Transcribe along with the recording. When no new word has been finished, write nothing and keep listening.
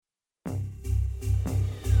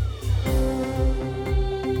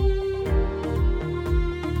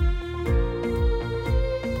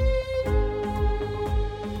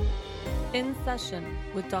Session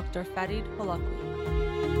with Dr. Farid Holakwi.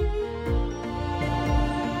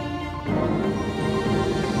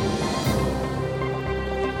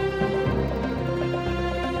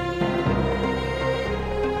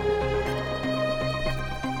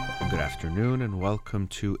 Good afternoon and welcome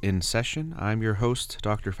to In Session. I'm your host,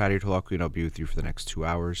 Dr. Farid Holakwi, and I'll be with you for the next 2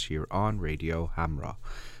 hours here on Radio Hamra.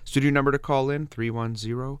 Studio number to call in,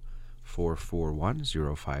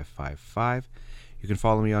 310-441-0555. You can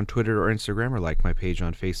follow me on Twitter or Instagram or like my page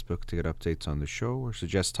on Facebook to get updates on the show or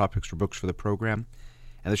suggest topics or books for the program.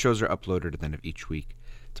 And the shows are uploaded at the end of each week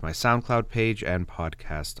to my SoundCloud page and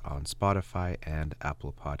podcast on Spotify and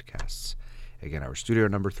Apple Podcasts. Again, our studio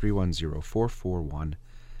number,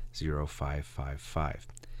 310-441-0555.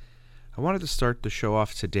 I wanted to start the show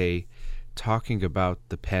off today talking about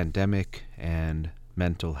the pandemic and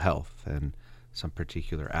mental health and some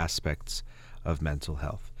particular aspects of mental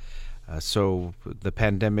health. So the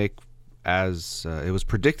pandemic, as it was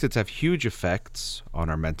predicted to have huge effects on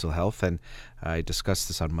our mental health, and I discussed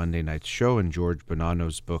this on Monday night's show in George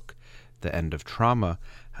Bonanno's book, The End of Trauma,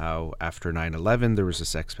 how after 9/11 there was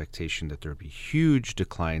this expectation that there would be huge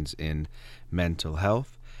declines in mental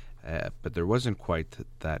health, but there wasn't quite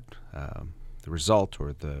that. The result,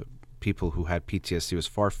 or the people who had PTSD, was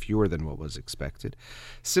far fewer than what was expected.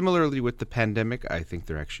 Similarly with the pandemic, I think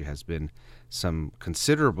there actually has been some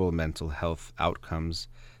considerable mental health outcomes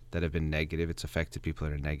that have been negative. It's affected people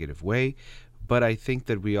in a negative way, but I think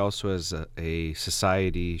that we also as a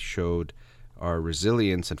society showed our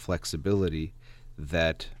resilience and flexibility,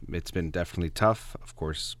 that it's been definitely tough. Of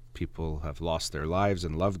course, people have lost their lives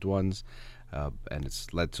and loved ones, and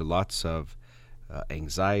it's led to lots of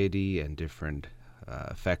anxiety and different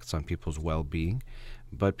effects on people's well-being,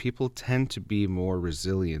 but people tend to be more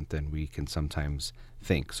resilient than we can sometimes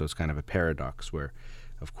think. So it's kind of a paradox where,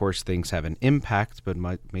 of course, things have an impact, but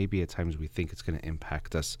maybe at times we think it's going to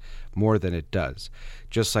impact us more than it does.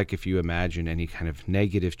 Just like if you imagine any kind of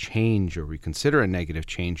negative change, or we consider a negative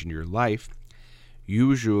change in your life,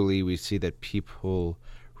 usually we see that people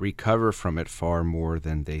recover from it far more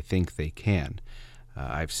than they think they can.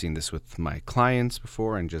 I've seen this with my clients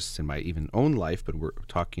before, and just in my even own life, but we're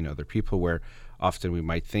talking to other people where often we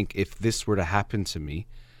might think, if this were to happen to me,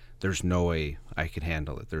 there's no way I could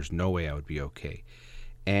handle it. There's no way I would be okay.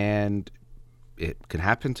 And it can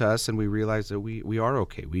happen to us, and we realize that we are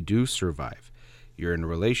okay. We do survive. You're in a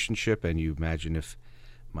relationship, and you imagine if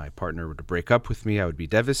my partner were to break up with me, I would be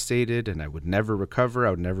devastated, and I would never recover. I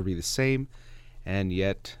would never be the same. And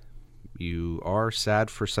yet you are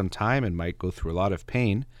sad for some time and might go through a lot of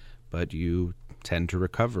pain, but you tend to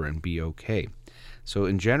recover and be okay. So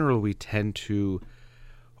in general, we tend to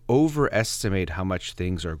overestimate how much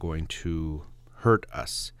things are going to hurt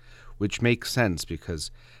us, which makes sense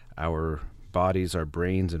because our bodies, our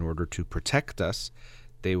brains, in order to protect us,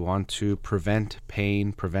 they want to prevent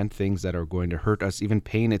pain, prevent things that are going to hurt us, even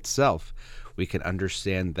pain itself. We can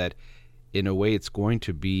understand that in a way it's going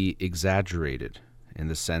to be exaggerated, in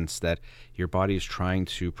the sense that your body is trying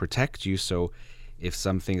to protect you. So if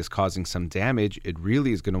something is causing some damage, it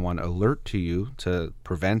really is going to want to alert to you to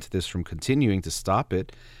prevent this from continuing, to stop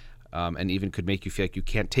it, and even could make you feel like you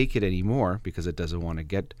can't take it anymore because it doesn't want to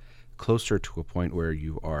get closer to a point where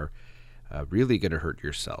you are really going to hurt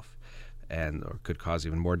yourself, or could cause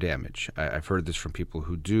even more damage. I've heard this from people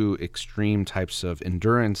who do extreme types of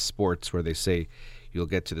endurance sports, where they say you'll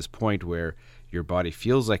get to this point where your body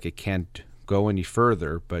feels like it can't go any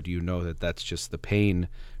further, but you know that that's just the pain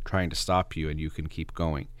trying to stop you, and you can keep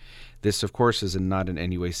going. This, of course, is not in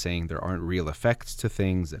any way saying there aren't real effects to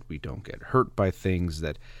things, that we don't get hurt by things,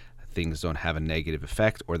 that things don't have a negative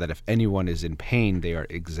effect, or that if anyone is in pain, they are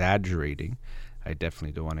exaggerating. I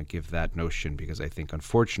definitely don't want to give that notion, because I think,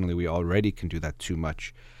 unfortunately, we already can do that too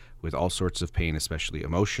much with all sorts of pain, especially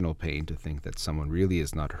emotional pain, to think that someone really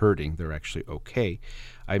is not hurting, they're actually okay.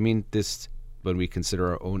 I mean this when we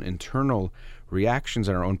consider our own internal reactions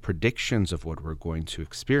and our own predictions of what we're going to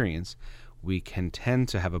experience. We can tend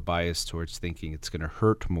to have a bias towards thinking it's going to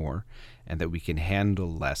hurt more and that we can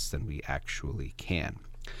handle less than we actually can.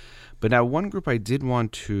 But now, one group I did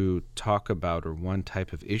want to talk about, or one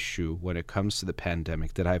type of issue when it comes to the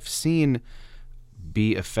pandemic that I've seen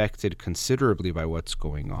be affected considerably by what's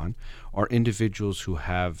going on, are individuals who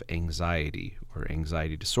have anxiety or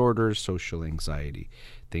anxiety disorders, social anxiety,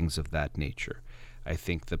 things of that nature. I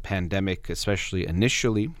think the pandemic, especially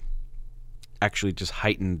initially, actually just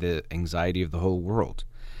heightened the anxiety of the whole world.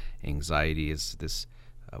 Anxiety is this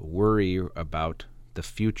worry about the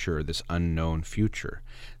future, this unknown future.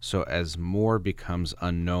 So as more becomes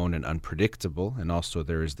unknown and unpredictable, and also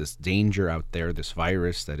there is this danger out there, this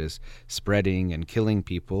virus that is spreading and killing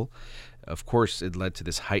people, Of course, it led to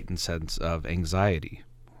this heightened sense of anxiety.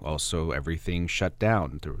 Also, everything shut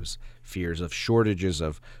down. There was fears of shortages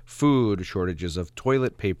of food, shortages of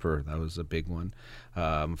toilet paper. That was a big one.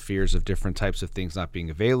 Fears of different types of things not being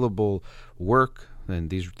available, work. And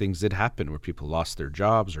these things did happen where people lost their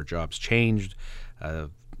jobs or jobs changed,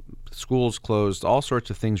 schools closed, all sorts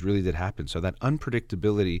of things really did happen. So that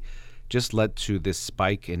unpredictability just led to this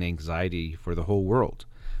spike in anxiety for the whole world.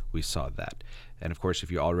 We saw that. And of course,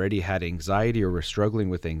 if you already had anxiety or were struggling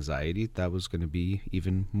with anxiety, that was going to be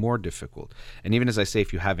even more difficult. And even as I say,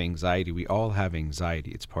 if you have anxiety, we all have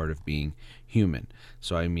anxiety. It's part of being human.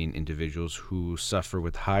 So I mean individuals who suffer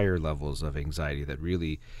with higher levels of anxiety that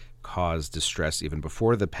really cause distress even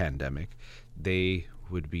before the pandemic, they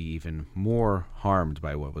would be even more harmed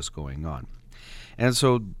by what was going on. And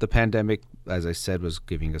so the pandemic, as I said, was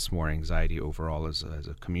giving us more anxiety overall as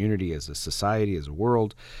a community, as a society, as a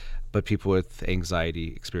world. But people with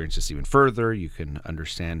anxiety experience this even further. You can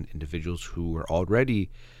understand individuals who are already,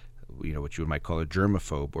 what you might call a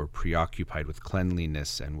germaphobe or preoccupied with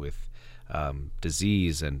cleanliness and with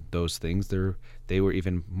disease and those things. They were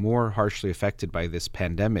even more harshly affected by this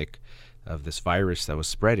pandemic of this virus that was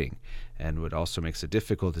spreading. And what also makes it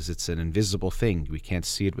difficult is it's an invisible thing. We can't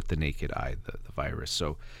see it with the naked eye, the virus.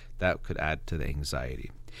 So that could add to the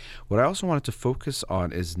anxiety. What I also wanted to focus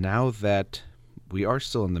on is now that we are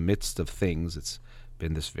still in the midst of things, it's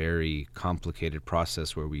been this very complicated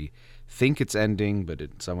process where we think it's ending, but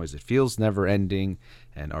in some ways it feels never ending.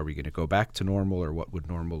 And are we going to go back to normal, or what would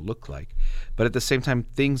normal look like? But at the same time,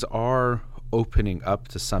 things are opening up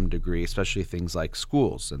to some degree, especially things like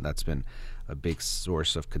schools. And that's been a big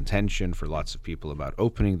source of contention for lots of people about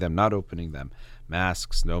opening them, not opening them,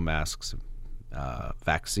 masks, no masks,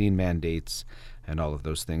 vaccine mandates, and all of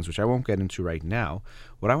those things, which I won't get into right now.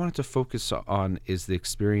 What I wanted to focus on is the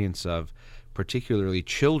experience of particularly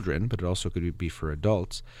children, but it also could be for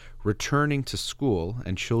adults, returning to school,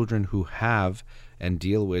 and children who have and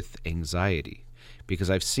deal with anxiety. Because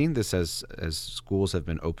I've seen this as schools have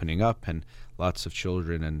been opening up and lots of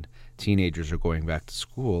children and teenagers are going back to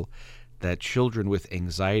school, that children with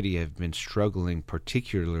anxiety have been struggling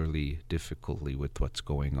particularly difficultly with what's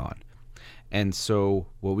going on. And so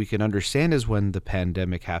what we can understand is when the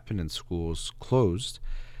pandemic happened and schools closed,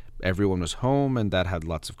 everyone was home, and that had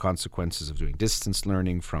lots of consequences of doing distance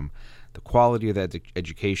learning, from the quality of that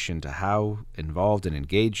education to how involved and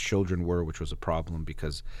engaged children were, which was a problem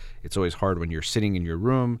because it's always hard when you're sitting in your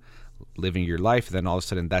room, living your life, then all of a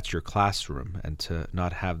sudden that's your classroom, and to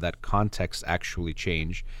not have that context actually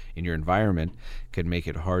change in your environment can make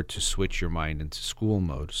it hard to switch your mind into school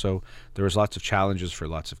mode. So there was lots of challenges for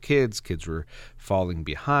lots of kids. Kids were falling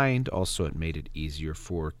behind. Also, it made it easier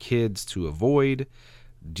for kids to avoid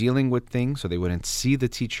dealing with things, so they wouldn't see the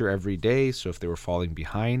teacher every day. So if they were falling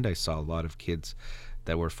behind, I saw a lot of kids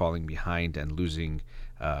that were falling behind and losing,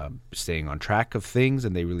 staying on track of things,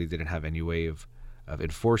 and they really didn't have any way of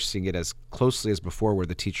enforcing it as closely as before, where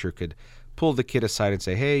the teacher could pull the kid aside and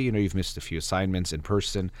say, hey, you've missed a few assignments in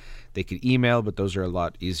person. They could email, but those are a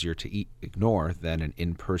lot easier to ignore than an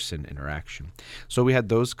in-person interaction. So we had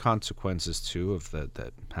those consequences too of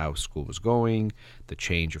how school was going, the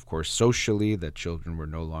change, of course, socially, that children were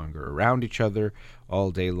no longer around each other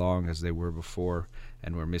all day long as they were before,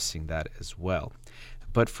 and we're missing that as well.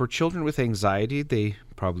 But for children with anxiety, they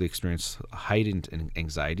probably experience heightened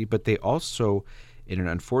anxiety, but they also, in an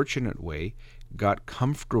unfortunate way, got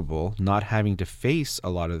comfortable not having to face a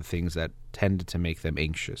lot of the things that tended to make them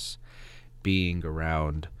anxious. Being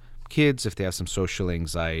around kids, if they have some social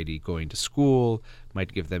anxiety, going to school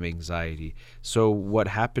might give them anxiety. So what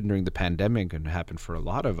happened during the pandemic, and happened for a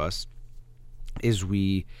lot of us, is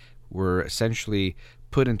we were essentially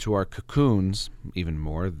put into our cocoons even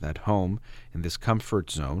more at home in this comfort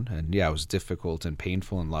zone. And yeah, it was difficult and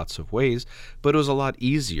painful in lots of ways, but it was a lot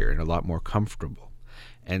easier and a lot more comfortable.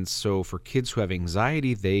 And so for kids who have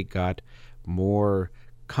anxiety, they got more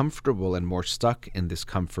comfortable and more stuck in this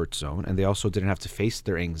comfort zone, and they also didn't have to face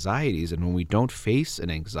their anxieties. And when we don't face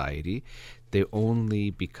an anxiety, they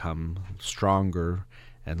only become stronger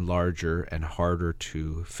and larger and harder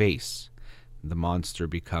to face. The monster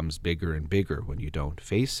becomes bigger and bigger when you don't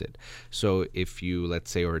face it. So if you,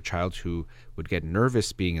 let's say, are a child who would get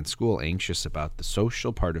nervous being in school, anxious about the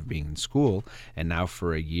social part of being in school, and now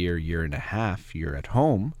for a year and a half, you're at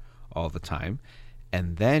home all the time,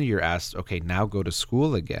 and then you're asked, okay, now go to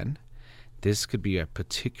school again, this could be a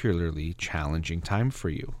particularly challenging time for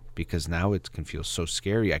you, because now it can feel so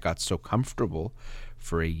scary. I got so comfortable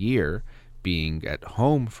for a year being at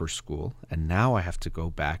home for school, and now I have to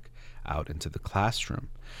go back out into the classroom.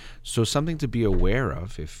 So something to be aware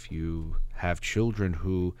of if you have children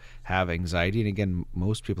who have anxiety, and again,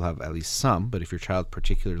 most people have at least some, but if your child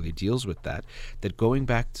particularly deals with that going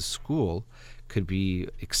back to school could be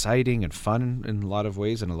exciting and fun in a lot of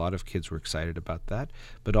ways, and a lot of kids were excited about that,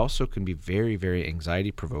 but also can be very, very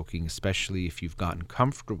anxiety provoking, especially if you've gotten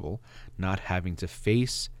comfortable not having to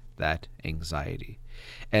face that anxiety.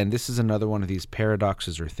 And this is another one of these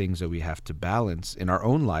paradoxes or things that we have to balance in our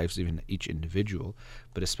own lives, even each individual,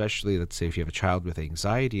 but especially, let's say, if you have a child with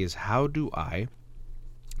anxiety, is how do I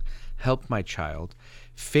help my child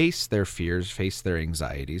face their fears, face their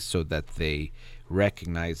anxieties, so that they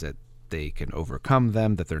recognize that they can overcome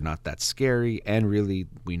them, that they're not that scary. And really,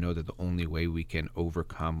 we know that the only way we can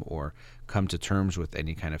overcome or come to terms with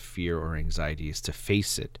any kind of fear or anxiety is to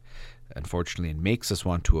face it. Unfortunately, it makes us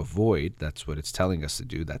want to avoid. That's what it's telling us to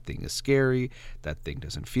do. That thing is scary. That thing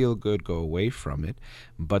doesn't feel good. Go away from it.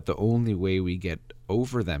 But the only way we get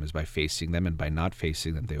over them is by facing them, and by not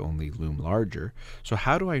facing them, they only loom larger. So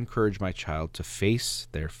how do I encourage my child to face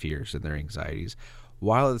their fears and their anxieties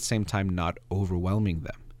while at the same time not overwhelming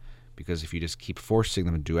them? Because if you just keep forcing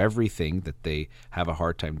them to do everything that they have a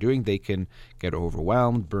hard time doing, they can get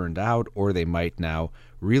overwhelmed, burned out, or they might now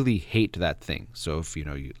really hate that thing. So if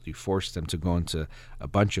you force them to go into a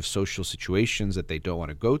bunch of social situations that they don't want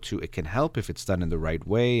to go to, it can help if it's done in the right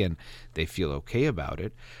way and they feel okay about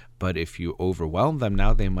it. But if you overwhelm them,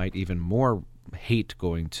 now they might even more hate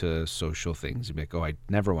going to social things. You'd be like, oh, I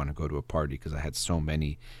never want to go to a party because I had so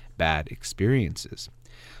many bad experiences.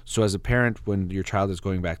 So as a parent, when your child is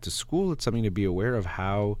going back to school, it's something to be aware of.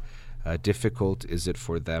 How difficult is it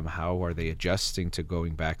for them? How are they adjusting to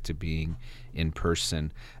going back to being in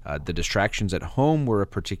person? The distractions at home were a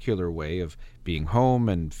particular way of being home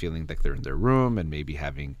and feeling like they're in their room and maybe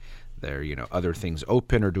having their other things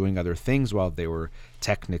open or doing other things while they were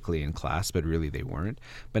technically in class, but really they weren't.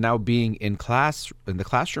 But now being in the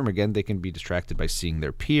classroom again, they can be distracted by seeing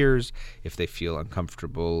their peers. If they feel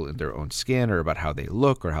uncomfortable in their own skin or about how they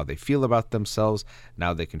look or how they feel about themselves,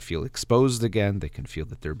 now they can feel exposed again. They can feel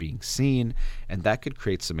that they're being seen, and that could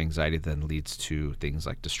create some anxiety that then leads to things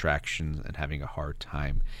like distractions and having a hard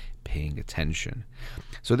time paying attention.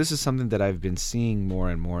 So this is something that I've been seeing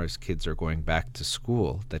more and more as kids are going back to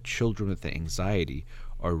school, that children with anxiety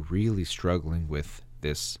are really struggling with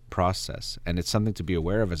this process. And it's something to be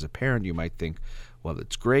aware of as a parent. You might think, well,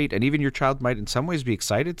 it's great. And even your child might in some ways be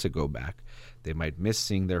excited to go back. They might miss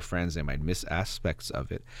seeing their friends. They might miss aspects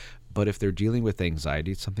of it. But if they're dealing with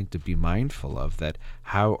anxiety, it's something to be mindful of, that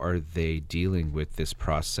how are they dealing with this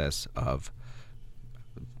process of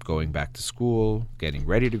going back to school, getting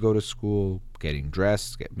ready to go to school, getting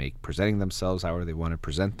dressed, presenting themselves however they want to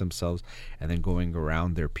present themselves, and then going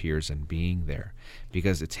around their peers and being there.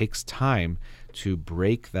 Because it takes time to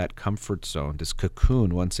break that comfort zone, this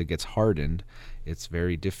cocoon. Once it gets hardened, it's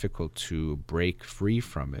very difficult to break free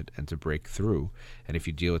from it and to break through. And if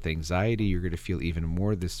you deal with anxiety, you're going to feel even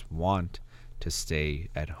more this want to stay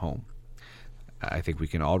at home. I think we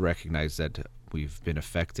can all recognize that we've been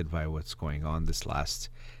affected by what's going on this last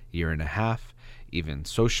year and a half. Even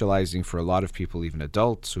socializing for a lot of people, even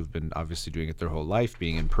adults who've been obviously doing it their whole life,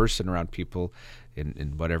 being in person around people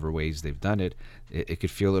in whatever ways they've done it, it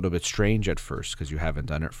could feel a little bit strange at first because you haven't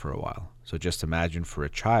done it for a while. So just imagine for a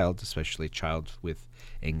child, especially a child with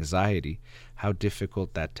anxiety, how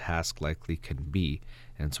difficult that task likely can be.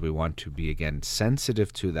 And so we want to be, again,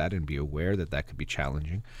 sensitive to that and be aware that that could be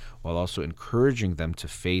challenging, while also encouraging them to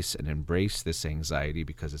face and embrace this anxiety,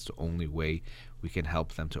 because it's the only way we can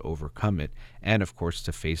help them to overcome it, and of course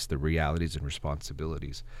to face the realities and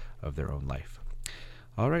responsibilities of their own life.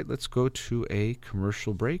 All right, let's go to a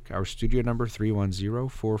commercial break. Our studio number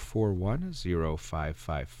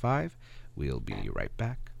 310-441-0555. We'll be right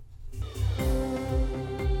back.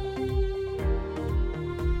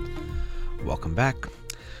 Welcome back.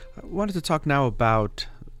 I wanted to talk now about,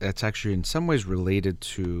 it's actually in some ways related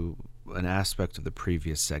to an aspect of the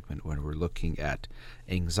previous segment when we're looking at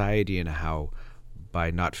anxiety and how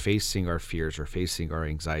by not facing our fears or facing our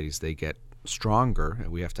anxieties, they get stronger,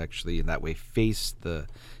 and we have to actually in that way face the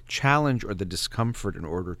challenge or the discomfort in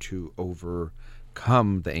order to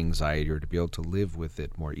overcome the anxiety or to be able to live with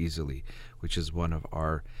it more easily, which is one of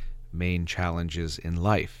our main challenges in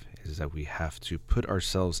life, is that we have to put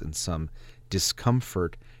ourselves in some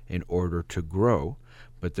discomfort in order to grow,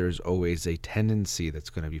 but there's always a tendency that's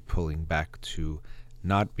going to be pulling back to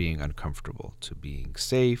not being uncomfortable, to being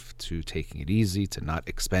safe, to taking it easy, to not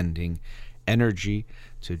expending energy,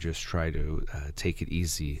 to just try to take it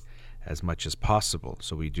easy as much as possible.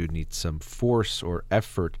 So we do need some force or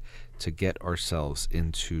effort to get ourselves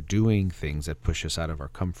into doing things that push us out of our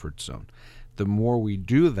comfort zone. The more we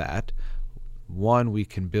do that, one, we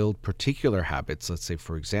can build particular habits. Let's say,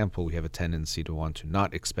 for example, we have a tendency to want to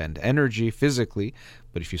not expend energy physically,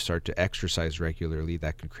 but if you start to exercise regularly,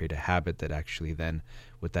 that can create a habit that actually then,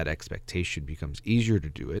 with that expectation, becomes easier to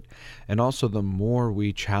do it. And also, the more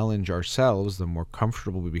we challenge ourselves, the more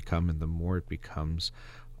comfortable we become, and the more it becomes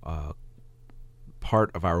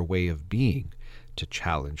part of our way of being to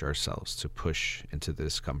challenge ourselves, to push into the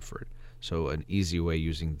discomfort. So an easy way,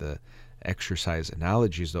 using the exercise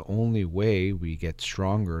analogy, is the only way we get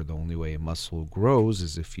stronger, the only way a muscle grows,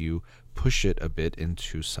 is if you push it a bit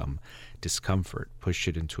into some discomfort, push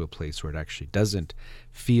it into a place where it actually doesn't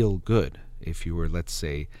feel good. If you were, let's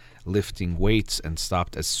say, lifting weights and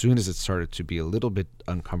stopped as soon as it started to be a little bit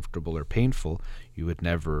uncomfortable or painful, you would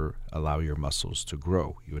never allow your muscles to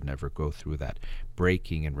grow. You would never go through that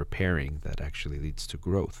breaking and repairing that actually leads to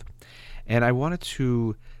growth. And I wanted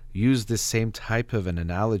to use this same type of an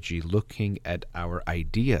analogy looking at our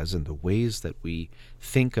ideas and the ways that we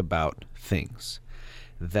think about things.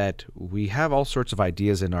 That we have all sorts of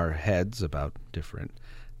ideas in our heads about different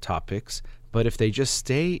topics, but if they just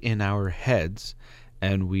stay in our heads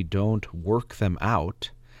and we don't work them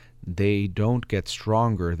out, they don't get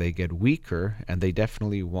stronger, they get weaker, and they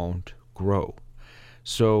definitely won't grow.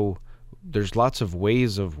 So there's lots of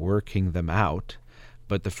ways of working them out,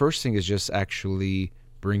 but the first thing is just actually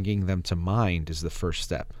bringing them to mind is the first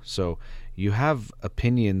step. So you have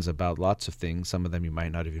opinions about lots of things. Some of them you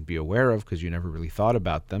might not even be aware of because you never really thought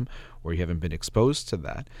about them, or you haven't been exposed to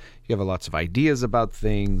that. You have lots of ideas about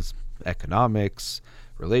things, economics,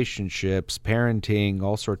 relationships, parenting,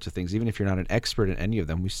 all sorts of things. Even if you're not an expert in any of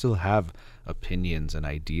them, we still have opinions and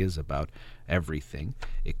ideas about everything.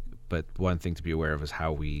 But one thing to be aware of is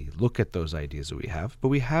how we look at those ideas that we have. But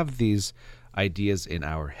we have these ideas in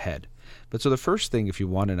our head. But so the first thing, if you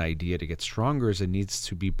want an idea to get stronger, is it needs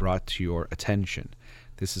to be brought to your attention.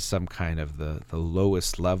 This is some kind of the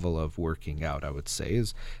lowest level of working out, I would say,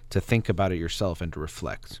 is to think about it yourself and to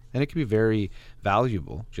reflect. And it can be very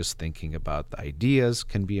valuable. Just thinking about the ideas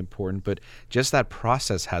can be important, but just that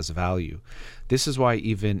process has value. This is why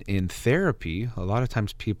even in therapy, a lot of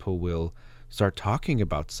times people will start talking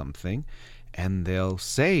about something and they'll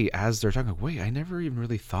say, as they're talking, wait, I never even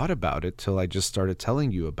really thought about it till I just started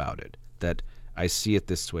telling you about it, that I see it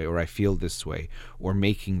this way, or I feel this way, or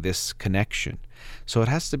making this connection. So it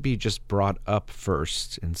has to be just brought up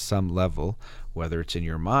first in some level, whether it's in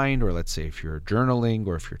your mind, or let's say if you're journaling,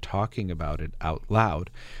 or if you're talking about it out loud.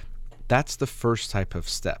 That's the first type of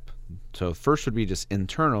step. So first would be just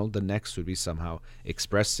internal. The next would be somehow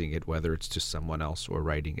expressing it, whether it's to someone else or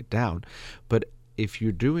writing it down. But if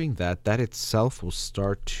you're doing that, that itself will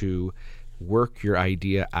start to work your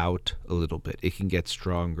idea out a little bit. It can get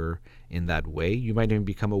stronger in that way. You might even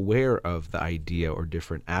become aware of the idea or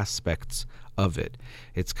different aspects of it.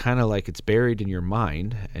 It's kind of like it's buried in your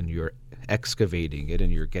mind and you're excavating it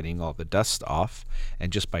and you're getting all the dust off.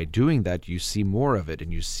 And just by doing that, you see more of it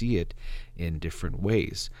and you see it in different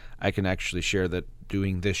ways. I can actually share that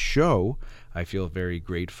doing this show, I feel very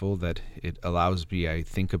grateful that it allows me, I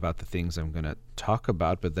think about the things I'm going to talk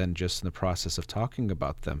about, but then just in the process of talking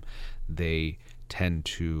about them, they tend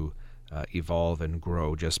to evolve and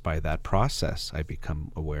grow just by that process. I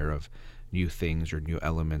become aware of new things or new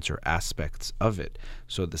elements or aspects of it.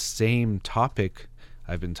 So the same topic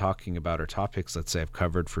I've been talking about, or topics, let's say I've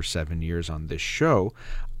covered for 7 years on this show,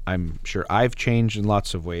 I'm sure I've changed in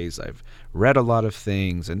lots of ways. I've read a lot of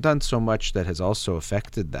things and done so much that has also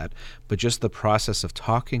affected that. But just the process of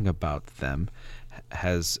talking about them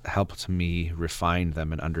has helped me refine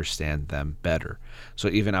them and understand them better. So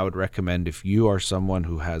even I would recommend, if you are someone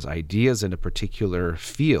who has ideas in a particular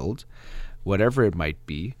field, whatever it might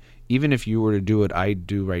be, even if you were to do what I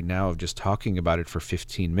do right now of just talking about it for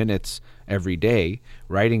 15 minutes every day,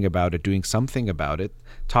 writing about it, doing something about it,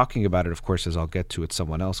 talking about it, of course, as I'll get to it,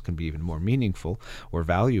 someone else can be even more meaningful or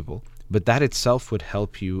valuable. But that itself would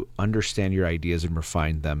help you understand your ideas and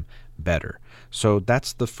refine them better. So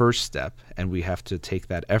that's the first step, and we have to take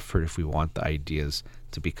that effort if we want the ideas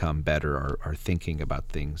to become better, or our thinking about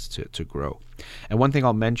things to grow. And one thing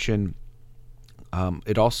I'll mention,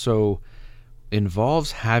 it also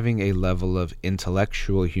involves having a level of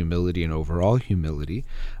intellectual humility and overall humility,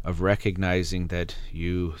 of recognizing that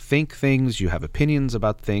you think things, you have opinions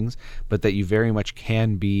about things, but that you very much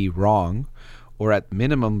can be wrong, or at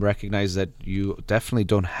minimum recognize that you definitely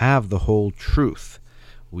don't have the whole truth,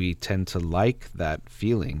 We tend to like that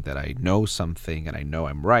feeling that I know something and I know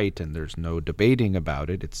I'm right and there's no debating about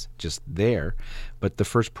it. It's just there. But the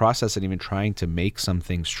first process in even trying to make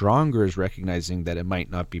something stronger is recognizing that it might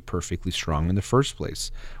not be perfectly strong in the first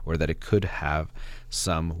place, or that it could have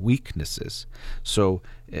some weaknesses. So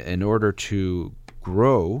in order to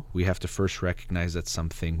grow, we have to first recognize that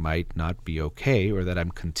something might not be okay, or that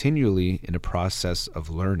I'm continually in a process of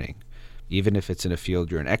learning, even if it's in a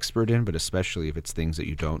field you're an expert in, but especially if it's things that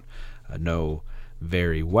you don't know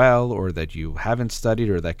very well, or that you haven't studied,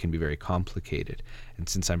 or that can be very complicated. And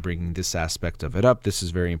since I'm bringing this aspect of it up, this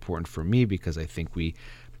is very important for me, because I think we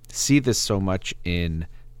see this so much in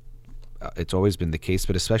it's always been the case,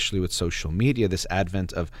 but especially with social media, this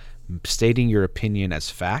advent of stating your opinion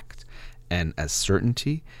as fact and as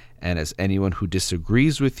certainty, and as anyone who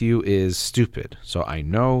disagrees with you is stupid. So I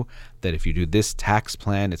know that if you do this tax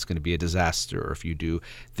plan, it's going to be a disaster. Or if you do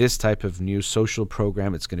this type of new social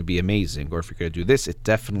program, it's going to be amazing. Or if you're going to do this, it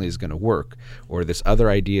definitely is going to work. Or this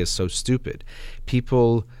other idea is so stupid.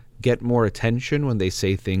 People get more attention when they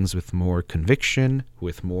say things with more conviction,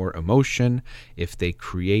 with more emotion. If they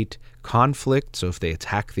create conflict, so if they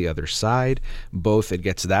attack the other side, both it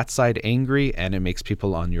gets that side angry and it makes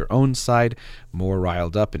people on your own side more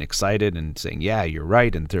riled up and excited and saying, yeah, you're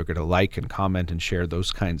right, and they're going to like and comment and share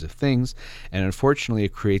those kinds of things. And unfortunately,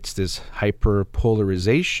 it creates this hyper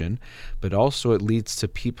polarization, but also it leads to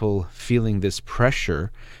people feeling this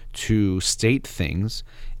pressure to state things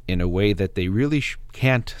in a way that they really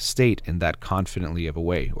can't state in that confidently of a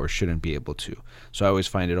way, or shouldn't be able to. So I always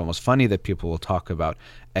find it almost funny that people will talk about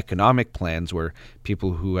economic plans where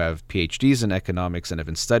people who have PhDs in economics and have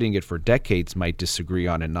been studying it for decades might disagree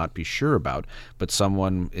on and not be sure about, but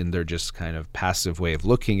someone in their just kind of passive way of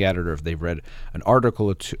looking at it, or if they've read an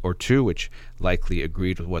article or two which likely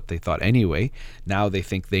agreed with what they thought anyway, now they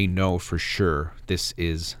think they know for sure this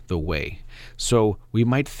is the way. So we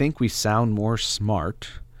might think we sound more smart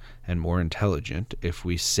and more intelligent if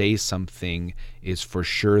we say something is for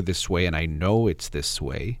sure this way and I know it's this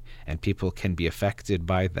way, and people can be affected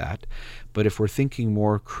by that. But if we're thinking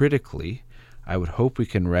more critically, I would hope we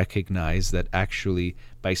can recognize that actually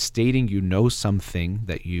by stating you know something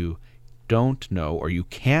that you don't know or you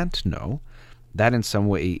can't know, that in some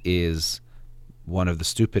way is one of the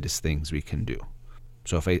stupidest things we can do.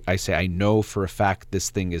 So if I say I know for a fact this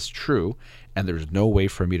thing is true, and there's no way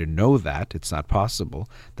for me to know that, it's not possible,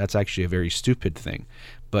 that's actually a very stupid thing.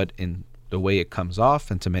 But in the way it comes off,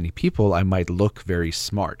 and to many people, I might look very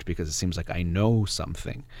smart because it seems like I know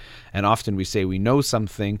something. And often we say we know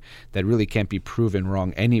something that really can't be proven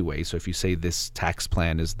wrong anyway. So if you say this tax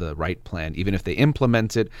plan is the right plan, even if they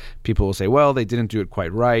implement it, people will say, well, they didn't do it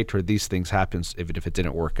quite right, or these things happen even if it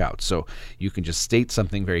didn't work out. So you can just state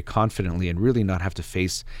something very confidently and really not have to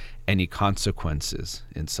face any consequences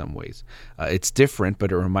in some ways. It's different,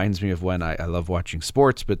 but it reminds me of when I love watching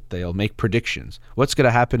sports, but they'll make predictions. What's going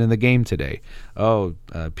to happen in the game today? Oh,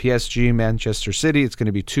 PSG, Manchester City, it's going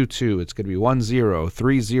to be 2-2. It's going to be 1-0,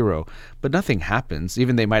 3-0. But nothing happens.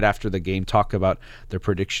 Even they might after the game talk about their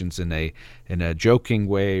predictions in a joking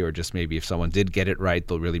way, or just maybe if someone did get it right,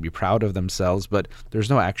 they'll really be proud of themselves. But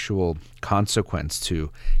there's no actual consequence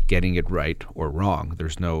to getting it right or wrong.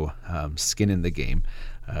 There's no skin in the game.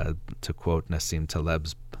 To quote Nassim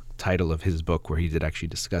Taleb's title of his book, where he did actually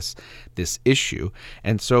discuss this issue.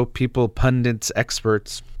 And so people, pundits,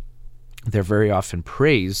 experts, they're very often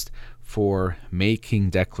praised for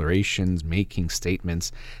making declarations, making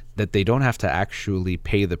statements that they don't have to actually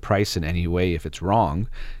pay the price in any way if it's wrong.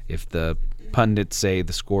 If the pundits say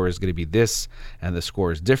the score is going to be this and the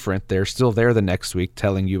score is different, they're still there the next week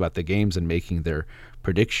telling you about the games and making their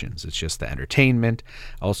predictions. It's just the entertainment.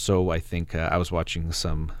 Also, I think I was watching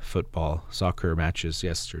some soccer matches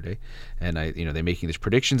yesterday, and they're making these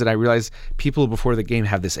predictions, and I realized people before the game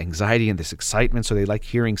have this anxiety and this excitement, so they like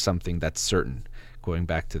hearing something that's certain. Going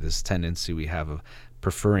back to this tendency we have of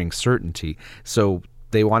preferring certainty. So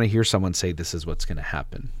they want to hear someone say this is what's going to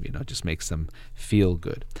happen. It just makes them feel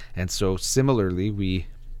good. And so similarly, we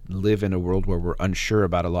live in a world where we're unsure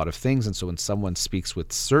about a lot of things, and so when someone speaks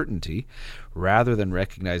with certainty, rather than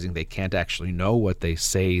recognizing they can't actually know what they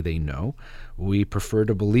say they know, we prefer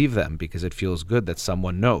to believe them because it feels good that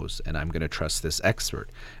someone knows, and I'm going to trust this expert.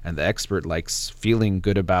 And the expert likes feeling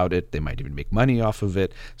good about it. They might even make money off of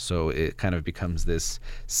it. So it kind of becomes this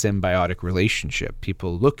symbiotic relationship.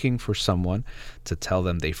 People looking for someone to tell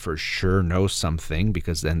them they for sure know something,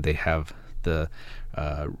 because then they have the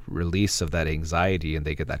release of that anxiety, and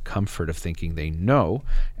they get that comfort of thinking they know.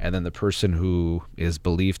 And then the person who is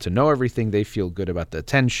believed to know everything, they feel good about the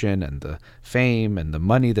attention and the fame and the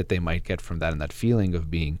money that they might get from that, and that feeling of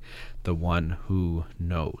being the one who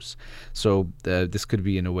knows. So this could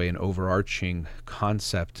be, in a way, an overarching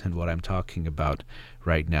concept. And what I'm talking about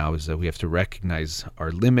right now is that we have to recognize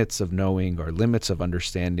our limits of knowing, our limits of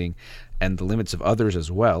understanding, and the limits of others as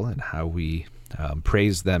well, and how we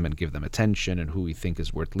praise them and give them attention, and who we think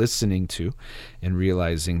is worth listening to, and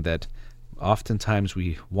realizing that oftentimes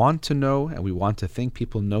we want to know and we want to think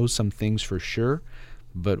people know some things for sure,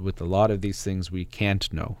 but with a lot of these things we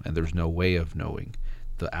can't know, and there's no way of knowing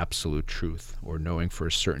the absolute truth, or knowing for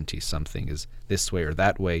a certainty something is this way or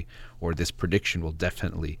that way, or this prediction will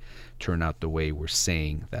definitely turn out the way we're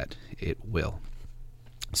saying that it will.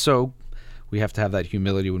 So we have to have that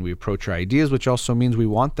humility when we approach our ideas, which also means we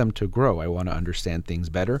want them to grow. I want to understand things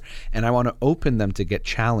better, and I want to open them to get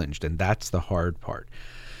challenged, and that's the hard part.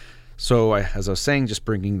 So as I was saying, just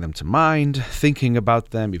bringing them to mind, thinking about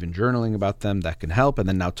them, even journaling about them, that can help. And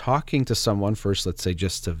then now talking to someone first, let's say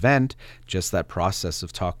just to vent, just that process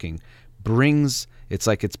of talking it's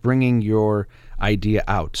like it's bringing your idea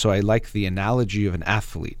out. So I like the analogy of an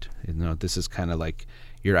athlete. This is kind of like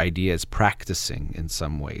your idea is practicing in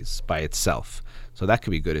some ways by itself. So that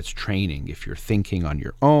could be good. It's training. If you're thinking on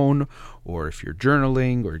your own, or if you're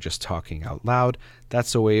journaling, or just talking out loud,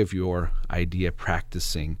 that's a way of your idea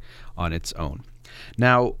practicing on its own.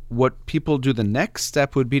 Now, what people do, the next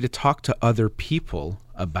step would be to talk to other people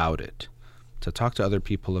about it, to talk to other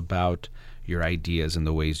people about your ideas and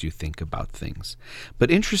the ways you think about things.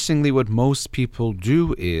 But interestingly, what most people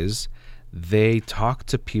do is they talk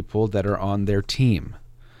to people that are on their team.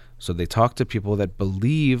 So they talk to people that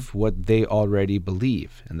believe what they already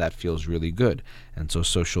believe, and that feels really good. And so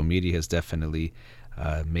social media has definitely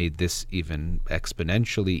made this even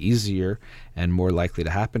exponentially easier and more likely to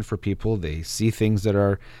happen for people. They see things that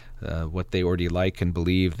are what they already like and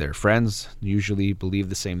believe. Their friends usually believe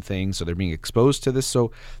the same thing, so they're being exposed to this.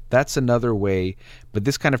 So that's another way. But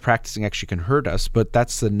this kind of practicing actually can hurt us, but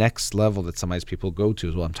that's the next level that sometimes people go to.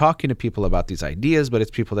 Is, well, I'm talking to people about these ideas, but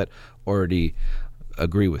it's people that already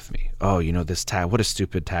agree with me. Oh, this what a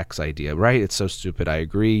stupid tax idea, right? It's so stupid. I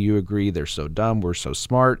agree. You agree. They're so dumb. We're so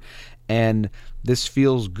smart. And this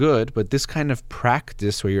feels good, but this kind of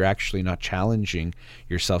practice where you're actually not challenging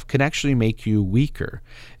yourself can actually make you weaker.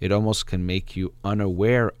 It almost can make you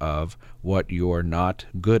unaware of what you're not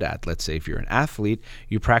good at. Let's say if you're an athlete,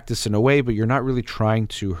 you practice in a way, but you're not really trying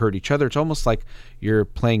to hurt each other. It's almost like you're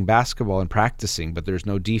playing basketball and practicing, but there's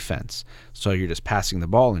no defense. So you're just passing the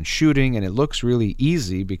ball and shooting, and it looks really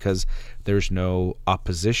easy because there's no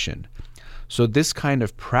opposition. So this kind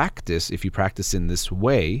of practice, if you practice in this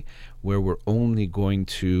way, where we're only going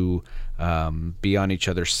to be on each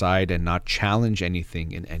other's side and not challenge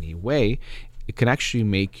anything in any way, it can actually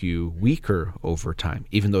make you weaker over time,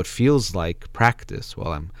 even though it feels like practice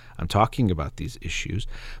while I'm talking about these issues.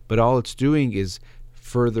 But all it's doing is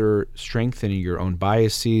further strengthening your own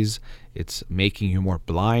biases. It's making you more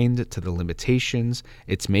blind to the limitations.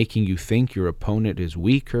 It's making you think your opponent is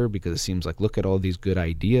weaker because it seems like, look at all these good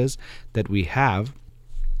ideas that we have.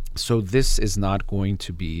 So this is not going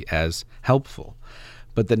to be as helpful.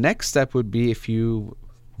 But the next step would be if you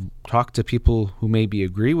talk to people who maybe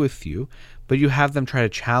agree with you, but you have them try to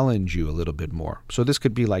challenge you a little bit more. So this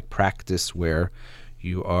could be like practice where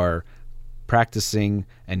you are practicing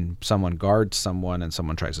and someone guards someone and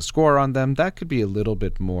someone tries to score on them. That could be a little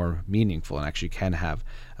bit more meaningful and actually can have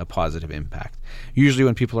a positive impact. Usually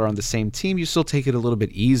when people are on the same team, you still take it a little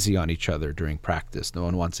bit easy on each other during practice. No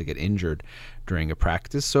one wants to get injured during a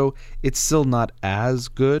practice, so it's still not as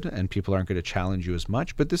good and people aren't going to challenge you as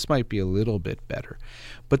much, but this might be a little bit better.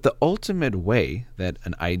 But the ultimate way that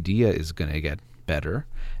an idea is going to get better,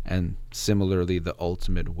 and similarly the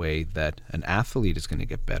ultimate way that an athlete is going to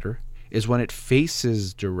get better, is when it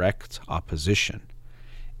faces direct opposition.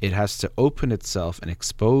 It has to open itself and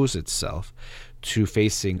expose itself to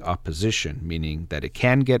facing opposition, meaning that it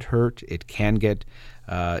can get hurt, it can get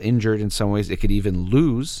injured in some ways, it could even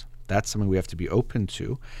lose. That's something we have to be open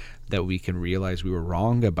to, that we can realize we were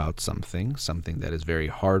wrong about something that is very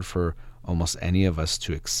hard for almost any of us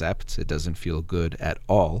to accept. It doesn't feel good at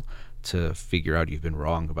all to figure out you've been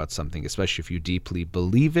wrong about something, especially if you deeply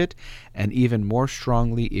believe it, and even more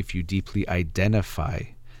strongly if you deeply identify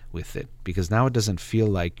with it, because now it doesn't feel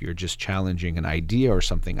like you're just challenging an idea or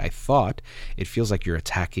something I thought. It feels like you're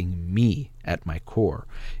attacking me at my core.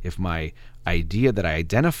 If my idea that I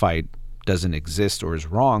identified doesn't exist or is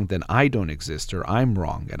wrong, then I don't exist or I'm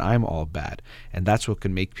wrong and I'm all bad. And that's what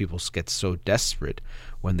can make people get so desperate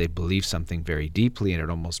when they believe something very deeply and it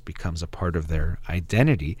almost becomes a part of their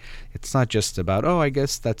identity. It's not just about, oh, I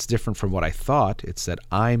guess that's different from what I thought. It's that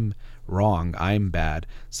I'm wrong, I'm bad,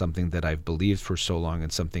 something that I've believed for so long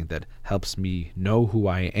and something that helps me know who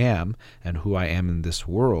I am and who I am in this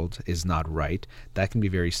world is not right. That can be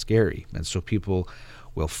very scary. And so people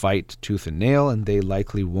will fight tooth and nail, and they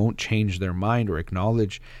likely won't change their mind or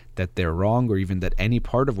acknowledge that they're wrong or even that any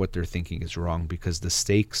part of what they're thinking is wrong because the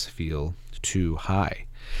stakes feel too high.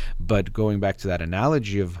 But going back to that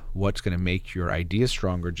analogy of what's going to make your idea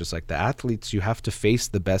stronger, just like the athletes, you have to face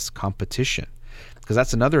the best competition. Because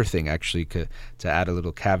that's another thing, actually, to add a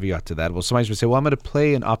little caveat to that. Well, somebody would say, well, I'm going to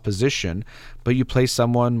play an opposition, but you play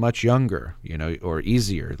someone much younger, or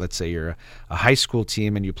easier. Let's say you're a high school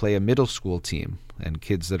team and you play a middle school team and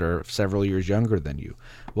kids that are several years younger than you.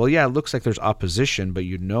 Well, yeah, it looks like there's opposition, but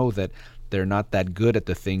you know that they're not that good at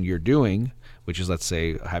the thing you're doing, which is, let's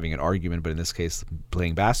say, having an argument, but in this case,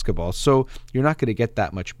 playing basketball. So you're not going to get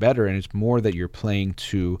that much better, and it's more that you're playing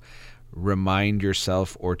to remind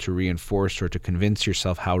yourself or to reinforce or to convince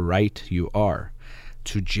yourself how right you are.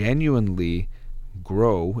 To genuinely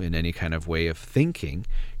grow in any kind of way of thinking,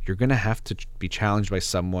 you're going to have to be challenged by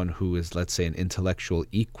someone who is, let's say, an intellectual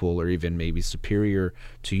equal or even maybe superior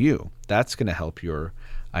to you. That's going to help your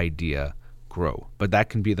idea grow. But that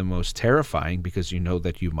can be the most terrifying because you know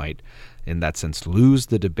that you might, in that sense, lose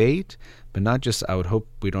the debate. But not just, I would hope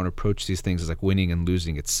we don't approach these things as like winning and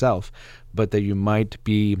losing itself, but that you might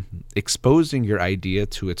be exposing your idea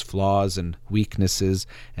to its flaws and weaknesses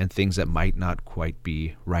and things that might not quite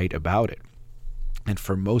be right about it. And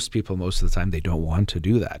for most people, most of the time, they don't want to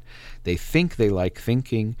do that. They think they like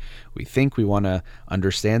thinking. We think we want to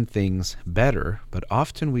understand things better, but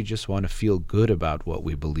often we just want to feel good about what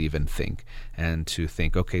we believe and think, and to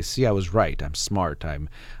think, okay, see, I was right. I'm smart. I'm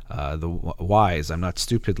wise. I'm not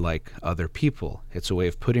stupid like other people. It's a way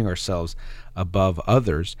of putting ourselves above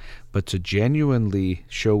others. But to genuinely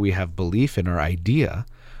show we have belief in our idea,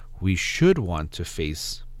 we should want to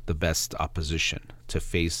face the best opposition, to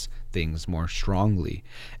face things more strongly.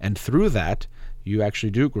 And through that, you actually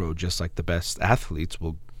do grow, just like the best athletes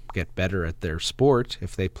will get better at their sport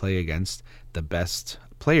if they play against the best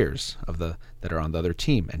players that are on the other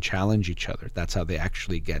team and challenge each other. That's how they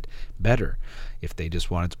actually get better. If they just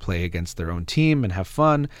wanted to play against their own team and have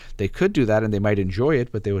fun, they could do that and they might enjoy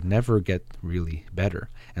it, but they would never get really better.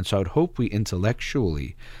 And so I would hope we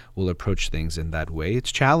intellectually will approach things in that way.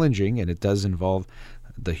 It's challenging, and it does involve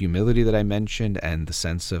the humility that I mentioned and the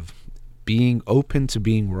sense of being open to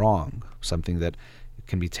being wrong, something that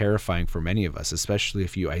can be terrifying for many of us, especially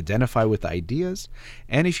if you identify with ideas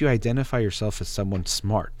and if you identify yourself as someone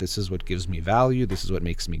smart. This is what gives me value. This is what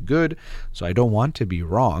makes me good. So I don't want to be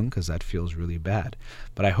wrong because that feels really bad.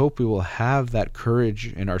 But I hope we will have that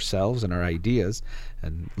courage in ourselves and our ideas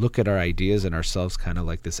and look at our ideas and ourselves kind of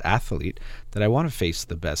like this athlete, that I want to face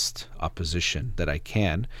the best opposition that I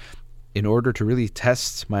can in order to really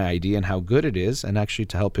test my idea and how good it is, and actually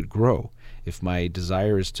to help it grow. If my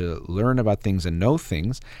desire is to learn about things and know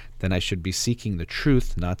things, then I should be seeking the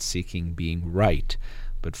truth, not seeking being right.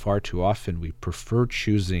 But far too often we prefer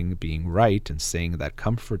choosing being right and staying in that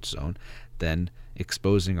comfort zone than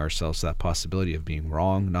exposing ourselves to that possibility of being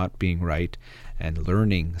wrong, not being right, and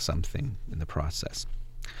learning something in the process.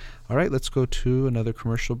 All right, let's go to another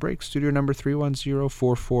commercial break. Studio number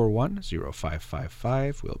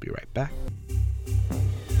 310-441-0555. We'll be right back.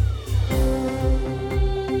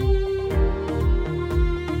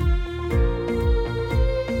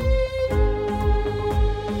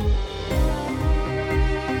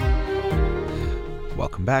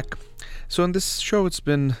 Welcome back. So in this show, it's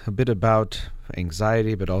been a bit about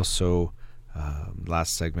anxiety, but also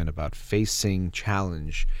last segment about facing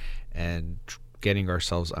challenge and getting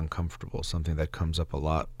ourselves uncomfortable, something that comes up a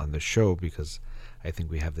lot on the show because I think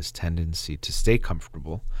we have this tendency to stay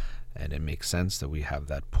comfortable, and it makes sense that we have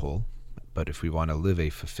that pull. But if we want to live a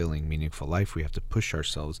fulfilling, meaningful life, we have to push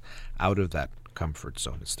ourselves out of that comfort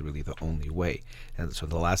zone. It's really the only way. And so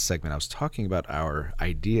the last segment, I was talking about our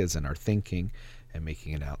ideas and our thinking and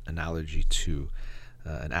making an analogy to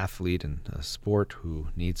an athlete in a sport who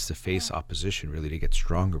needs to face opposition really to get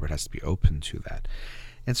stronger, but has to be open to that.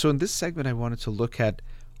 And so in this segment, I wanted to look at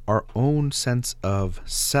our own sense of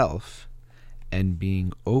self and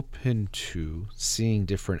being open to seeing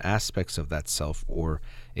different aspects of that self or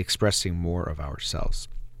expressing more of ourselves.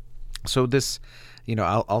 So this,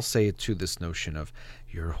 I'll say it to this notion of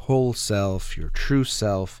your whole self, your true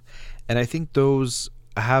self. And I think those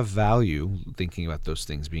have value. Thinking about those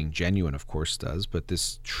things being genuine, of course, does. But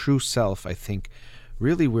this true self, I think,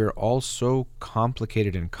 really we're all so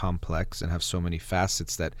complicated and complex and have so many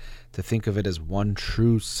facets that to think of it as one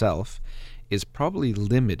true self is probably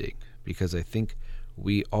limiting, because I think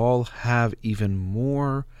we all have even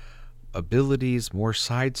more abilities, more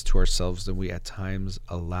sides to ourselves than we at times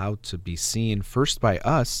allow to be seen, first by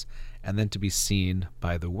us and then to be seen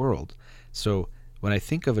by the world. So when I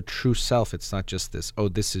think of a true self, it's not just this, oh,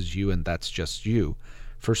 this is you and that's just you.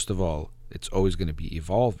 First of all, it's always going to be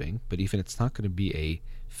evolving, but even it's not going to be a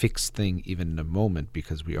fixed thing even in a moment,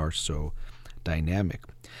 because we are so dynamic.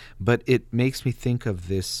 But it makes me think of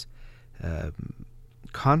this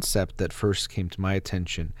concept that first came to my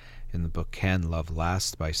attention in the book Can Love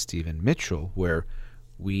Last by Stephen Mitchell, where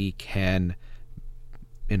we can,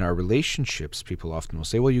 in our relationships, people often will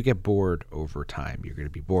say, well, you get bored over time. You're going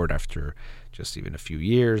to be bored after just even a few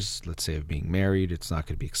years, let's say, of being married. It's not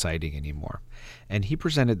going to be exciting anymore. And he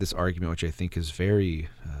presented this argument, which I think is very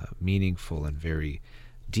meaningful and very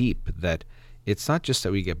deep, that it's not just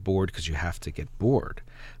that we get bored because you have to get bored,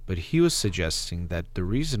 but he was suggesting that the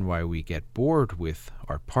reason why we get bored with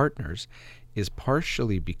our partners is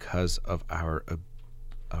partially because of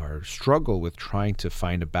our struggle with trying to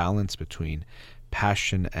find a balance between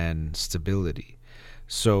passion and stability.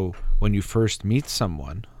 So when you first meet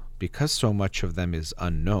someone, because so much of them is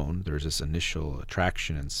unknown, there's this initial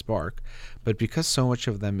attraction and spark, but because so much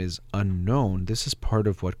of them is unknown, this is part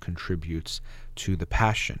of what contributes to the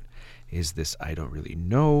passion. Is this, I don't really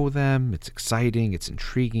know them, it's exciting, it's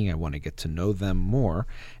intriguing, I want to get to know them more.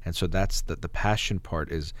 And so that's the passion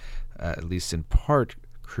part is, at least in part,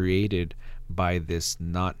 created by this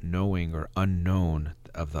not knowing or unknown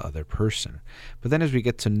of the other person. But then as we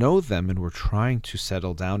get to know them and we're trying to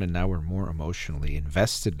settle down and now we're more emotionally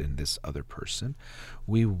invested in this other person,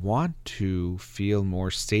 we want to feel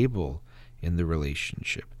more stable in the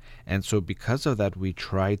relationship. And so because of that, we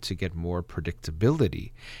try to get more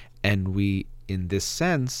predictability. And we, in this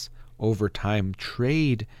sense, over time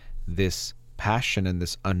trade this passion and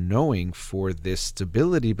this unknowing for this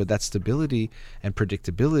stability. But that stability and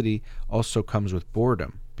predictability also comes with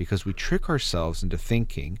boredom, because we trick ourselves into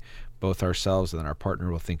thinking, both ourselves and then our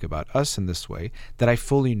partner will think about us in this way, that I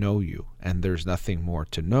fully know you and there's nothing more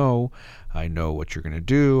to know. I know what you're going to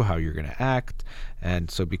do, how you're going to act.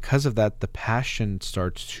 And so because of that, the passion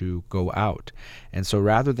starts to go out. And so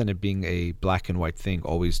rather than it being a black and white thing,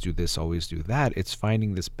 always do this, always do that, it's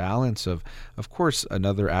finding this balance of course,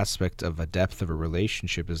 another aspect of a depth of a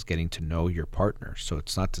relationship is getting to know your partner. So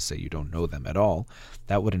it's not to say you don't know them at all.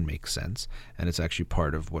 That wouldn't make sense. And it's actually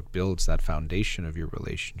part of what builds that foundation of your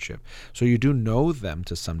relationship. So you do know them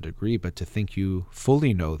to some degree, but to think you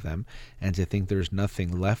fully know them and to think there's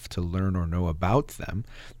nothing left to learn or know about them,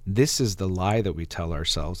 this is the lie that we tell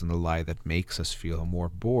ourselves and the lie that makes us feel more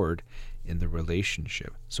bored in the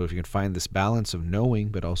relationship. So if you can find this balance of knowing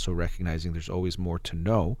but also recognizing there's always more to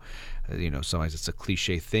know, sometimes it's a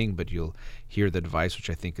cliche thing, but you'll hear the advice,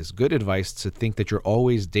 which I think is good advice, to think that you're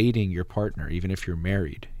always dating your partner. Even if you're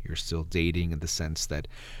married, you're still dating in the sense that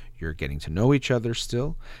you're getting to know each other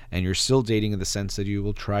still, and you're still dating in the sense that you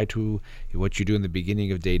will try to, what you do in the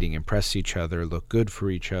beginning of dating, impress each other, look good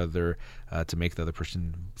for each other, to make the other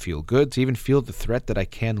person feel good, to even feel the threat that I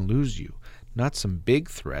can lose you. Not some big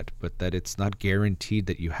threat, but that it's not guaranteed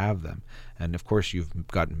that you have them. And of course, you've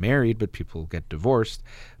gotten married, but people get divorced.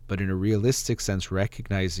 But in a realistic sense,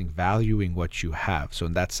 recognizing, valuing what you have. So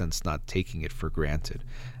in that sense, not taking it for granted.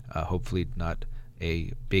 Hopefully not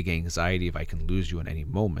a big anxiety if I can lose you in any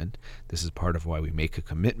moment. This is part of why we make a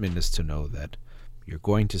commitment, is to know that you're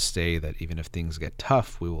going to stay, that even if things get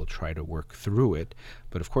tough, we will try to work through it.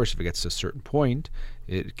 But of course, if it gets to a certain point,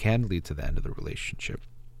 it can lead to the end of the relationship.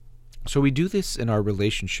 So we do this in our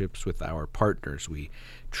relationships with our partners. We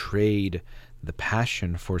trade the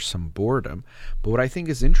passion for some boredom. But what I think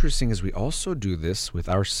is interesting is we also do this with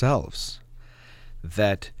ourselves,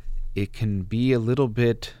 that it can be a little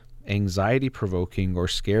bit anxiety provoking or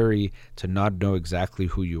scary to not know exactly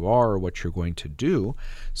who you are or what you're going to do.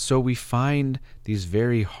 So we find these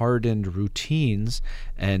very hardened routines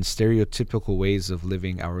and stereotypical ways of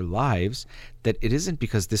living our lives, that it isn't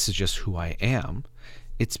because this is just who I am.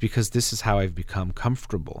 It's because this is how I've become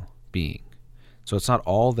comfortable being. So it's not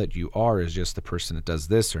all that you are is just the person that does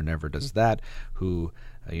this or never does that, who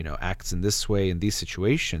acts in this way in these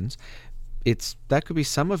situations. That could be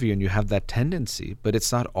some of you and you have that tendency, but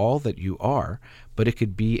it's not all that you are. But it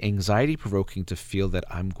could be anxiety provoking to feel that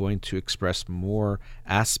I'm going to express more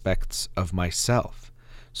aspects of myself.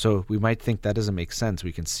 So we might think that doesn't make sense.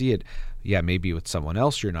 We can see it, yeah, maybe with someone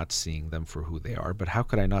else you're not seeing them for who they are, but how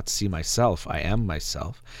could I not see myself? I am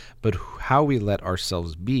myself. But how we let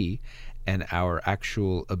ourselves be and our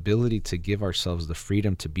actual ability to give ourselves the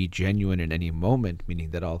freedom to be genuine in any moment,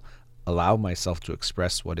 meaning that I'll allow myself to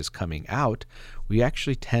express what is coming out, we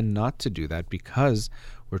actually tend not to do that because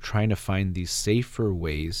we're trying to find these safer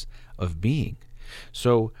ways of being.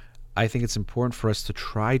 So I think it's important for us to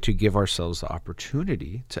try to give ourselves the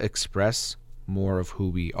opportunity to express more of who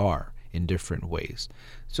we are in different ways.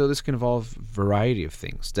 So this can involve a variety of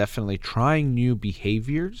things. Definitely trying new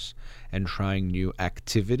behaviors and trying new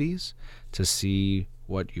activities to see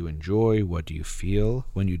what you enjoy, what do you feel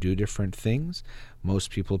when you do different things. Most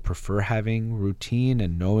people prefer having routine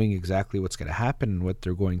and knowing exactly what's going to happen and what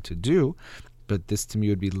they're going to do, but this to me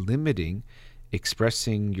would be limiting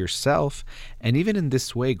expressing yourself. And even in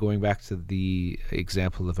this way, going back to the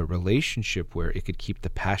example of a relationship where it could keep the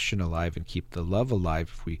passion alive and keep the love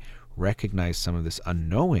alive, if we recognize some of this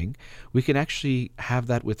unknowing, we can actually have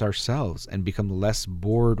that with ourselves and become less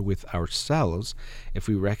bored with ourselves if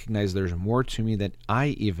we recognize there's more to me than I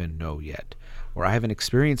even know yet, or I haven't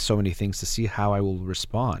experienced so many things to see how I will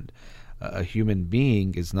respond. A human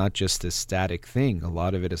being is not just a static thing. A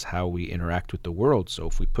lot of it is how we interact with the world. So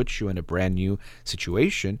if we put you in a brand new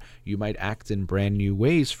situation, you might act in brand new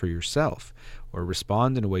ways for yourself, or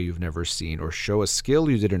respond in a way you've never seen, or show a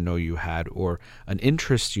skill you didn't know you had, or an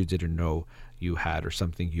interest you didn't know you had, or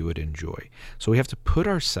something you would enjoy. So we have to put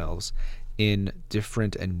ourselves in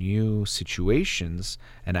different and new situations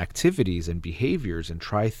and activities and behaviors and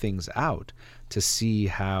try things out to see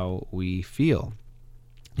how we feel.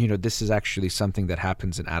 This is actually something that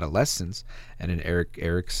happens in adolescence, and in Erik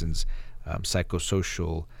Erikson's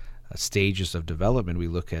psychosocial stages of development. We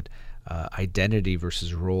look at identity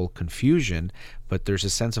versus role confusion, but there's a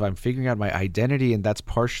sense of I'm figuring out my identity, and that's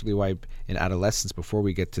partially why in adolescence, before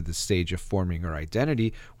we get to the stage of forming our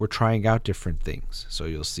identity, we're trying out different things. So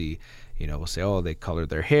you'll see, we'll say, oh, they color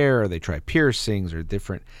their hair, or they try piercings, or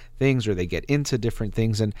different things, or they get into different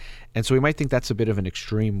things. And so we might think that's a bit of an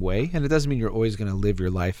extreme way. And it doesn't mean you're always going to live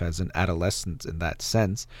your life as an adolescent in that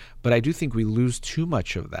sense. But I do think we lose too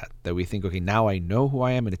much of that we think, okay, now I know who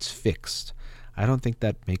I am and it's fixed. I don't think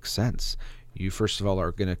that makes sense. You, first of all,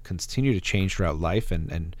 are going to continue to change throughout life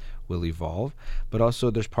and will evolve. But also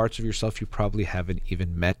there's parts of yourself you probably haven't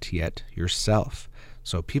even met yet yourself.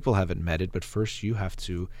 So people haven't met it, but first you have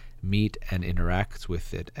to meet and interact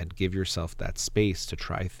with it and give yourself that space to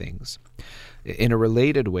try things. In a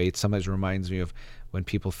related way, it sometimes reminds me of when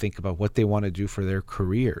people think about what they want to do for their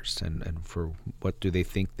careers and for what do they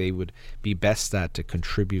think they would be best at to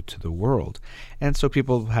contribute to the world. And so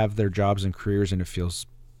people have their jobs and careers and it feels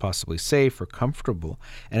possibly safe or comfortable.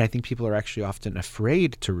 And I think people are actually often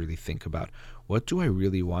afraid to really think about, what do I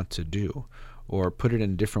really want to do? Or put it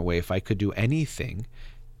in a different way, if I could do anything,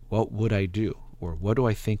 what would I do? Or what do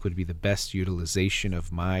I think would be the best utilization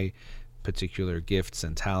of my particular gifts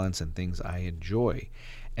and talents and things I enjoy?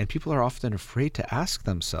 And people are often afraid to ask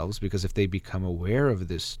themselves, because if they become aware of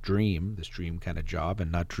this dream kind of job,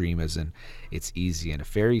 and not dream as in it's easy and a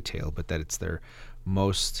fairy tale, but that it's their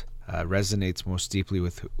most resonates most deeply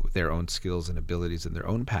with their own skills and abilities and their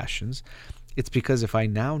own passions, it's because if I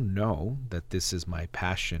now know that this is my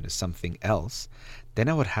passion, is something else, then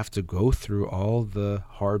I would have to go through all the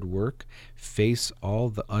hard work, face all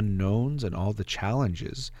the unknowns and all the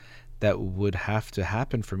challenges that would have to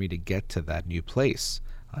happen for me to get to that new place.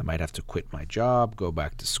 I might have to quit my job, go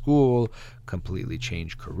back to school, completely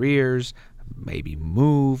change careers, maybe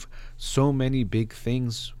move. So many big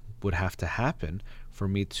things would have to happen for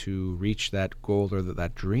me to reach that goal or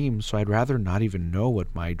that dream. So I'd rather not even know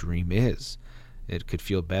what my dream is. It could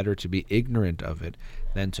feel better to be ignorant of it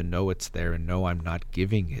than to know it's there and know I'm not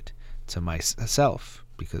giving it to myself,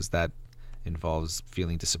 because that involves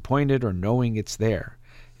feeling disappointed or knowing it's there.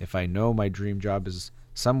 If I know my dream job is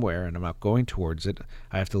somewhere and I'm not going towards it,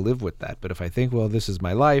 I have to live with that. But if I think, well, this is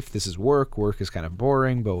my life, this is work is kind of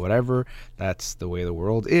boring, but whatever, that's the way the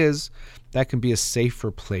world is, that can be a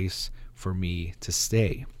safer place for me to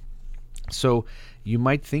stay. So you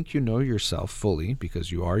might think you know yourself fully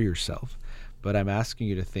because you are yourself, but I'm asking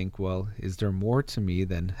you to think, well, is there more to me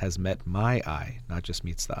than has met my eye, not just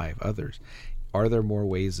meets the eye of others? Are there more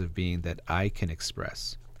ways of being that I can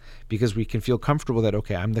express? Because we can feel comfortable that,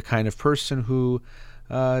 okay, I'm the kind of person who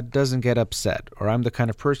doesn't get upset, or I'm the kind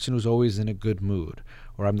of person who's always in a good mood,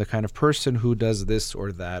 or I'm the kind of person who does this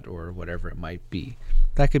or that or whatever it might be.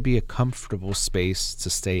 That could be a comfortable space to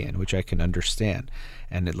stay in, which I can understand.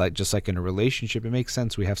 And just like in a relationship, it makes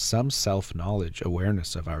sense. We have some self-knowledge,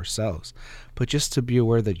 awareness of ourselves. But just to be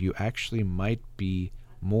aware that you actually might be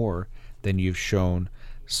more than you've shown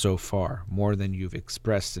so far, more than you've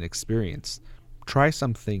expressed and experienced. Try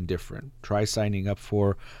something different. Try signing up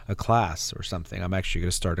for a class or something. I'm actually going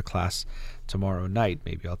to start a class tomorrow night.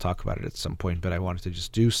 Maybe I'll talk about it at some point, but I wanted to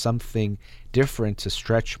just do something different to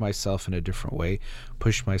stretch myself in a different way,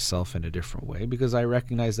 push myself in a different way, because I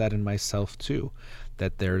recognize that in myself too,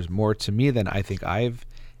 that there's more to me than I think I've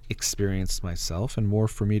experienced myself, and more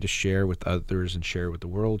for me to share with others and share with the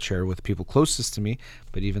world, share with people closest to me,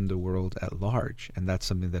 but even the world at large. And that's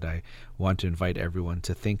something that I want to invite everyone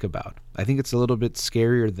to think about. I think it's a little bit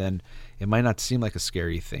scarier than, it might not seem like a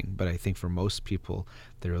scary thing, but I think for most people,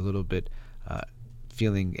 they're a little bit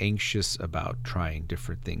feeling anxious about trying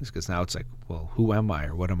different things, because now it's like, well, who am I,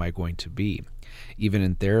 or what am I going to be? Even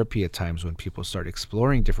in therapy, at times when people start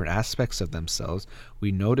exploring different aspects of themselves,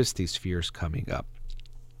 we notice these fears coming up.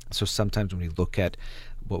 So sometimes when we look at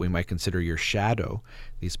what we might consider your shadow,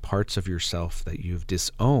 these parts of yourself that you've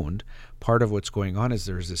disowned, part of what's going on is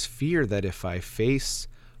there's this fear that if I face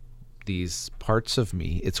these parts of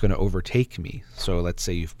me, it's going to overtake me. So let's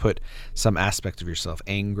say you've put some aspect of yourself,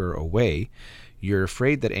 anger, away. You're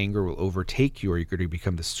afraid that anger will overtake you, or you're going to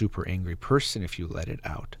become the super angry person if you let it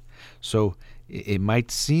out. So it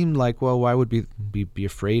might seem like, well, why would we be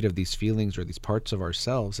afraid of these feelings or these parts of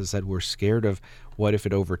ourselves? Is that we're scared of, what if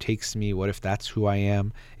it overtakes me? What if that's who I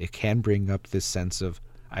am? It can bring up this sense of,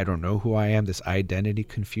 I don't know who I am, this identity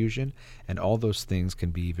confusion, and all those things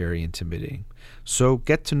can be very intimidating. So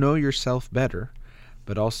get to know yourself better,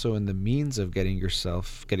 but also in the means of getting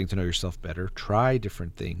to know yourself better, try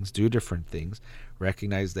different things, do different things,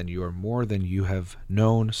 recognize that you are more than you have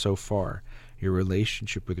known so far. Your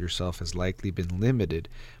relationship with yourself has likely been limited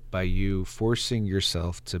by you forcing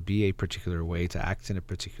yourself to be a particular way, to act in a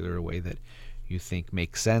particular way that you think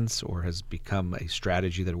makes sense or has become a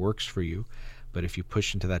strategy that works for you. But if you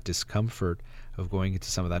push into that discomfort of going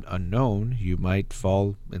into some of that unknown, you might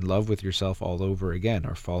fall in love with yourself all over again,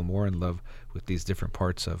 or fall more in love with these different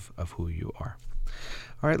parts of who you are.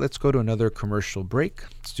 All right, let's go to another commercial break.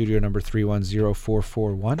 Studio number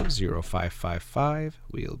 310-441-0555.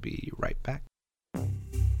 We'll be right back.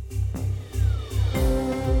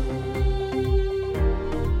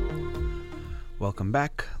 Welcome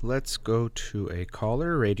back. Let's go to a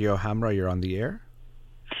caller. Radio Hamra, you're on the air.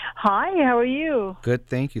 Hi, how are you? Good,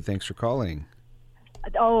 thank you. Thanks for calling.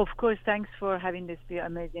 Oh, of course. Thanks for having this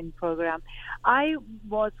amazing program. I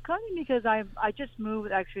was calling because I just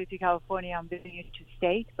moved actually to California. I'm living in the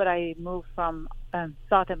state, but I moved from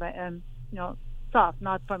South,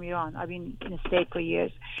 not from Iran. I've been in the state for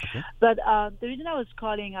years. Okay. But the reason I was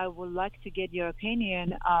calling, I would like to get your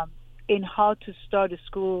opinion in how to start a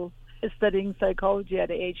school studying psychology at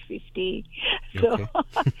age 50. So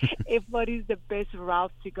what is the best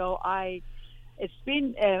route to go? It's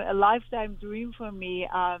been a lifetime dream for me.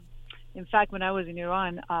 In fact, when I was in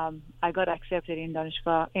Iran, I got accepted in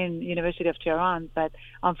University of Tehran, but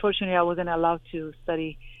unfortunately I wasn't allowed to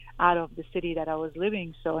study out of the city that I was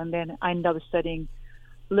living. And then I ended up studying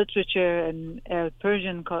literature and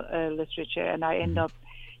Persian literature, and I ended up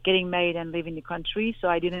getting married and leaving the country. So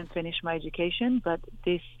I didn't finish my education, but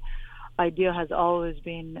this idea has always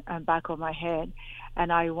been back of my head,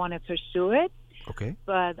 and I want to pursue it. Okay.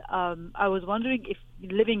 But I was wondering if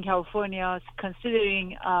living in California,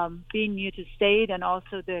 considering being new to state and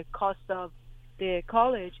also the cost of the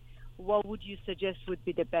college, what would you suggest would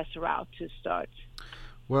be the best route to start?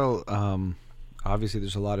 Well, obviously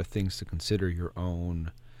there's a lot of things to consider, your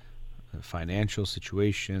own financial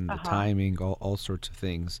situation, the timing, all sorts of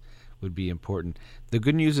things would be important. The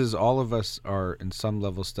good news is all of us are in some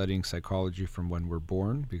level studying psychology from when we're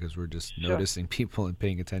born, because we're just noticing people and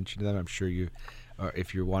paying attention to them. I'm sure you,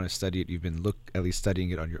 if you want to study it, you've been at least studying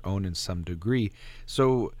it on your own in some degree.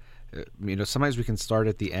 So, sometimes we can start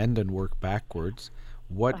at the end and work backwards.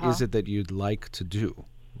 What is it that you'd like to do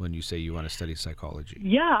when you say you want to study psychology?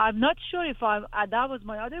 Yeah, I'm not sure if that was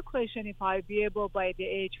my other question, if I'd be able by the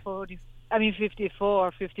age 54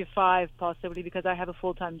 or 55 possibly, because I have a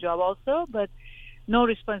full-time job also, but no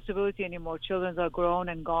responsibility anymore. Children are grown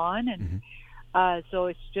and gone, and so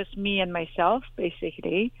it's just me and myself,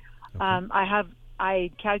 basically. Okay.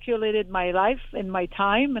 I calculated my life and my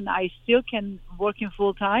time, and I still can work in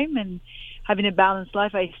full-time and having a balanced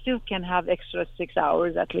life. I still can have extra 6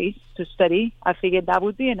 hours at least to study. I figured that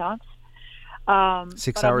would be enough.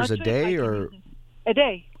 6 hours a day, or? A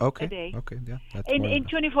day. Okay. A day. Okay. Yeah. That's in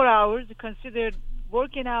 24 hours, considered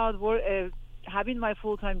working out, having my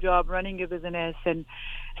full-time job, running a business, and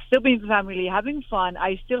still being family, having fun.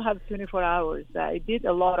 I still have 24 hours. I did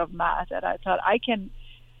a lot of math, and I thought I can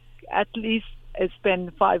at least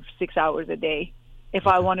spend 5-6 hours a day if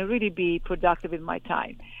I want to really be productive in my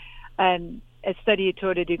time and study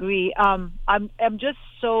toward a degree. I'm just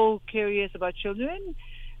so curious about children,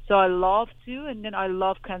 so I love to, and then I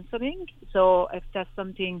love counseling. So if that's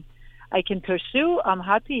something I can pursue, I'm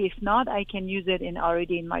happy. If not, I can use it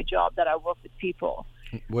already in my job that I work with people.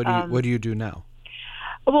 What do you do now?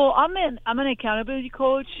 Well, I'm an accountability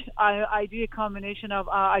coach. I do a combination of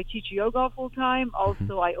I teach yoga full time.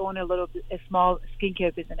 Also, I own a small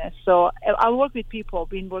skincare business. So I work with people.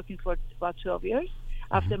 Been working for about 12 years.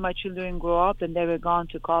 After my children grow up and they were gone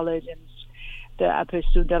to college and I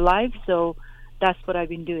pursued their life. So that's what I've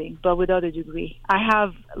been doing, but without a degree. I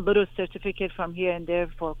have a little certificate from here and there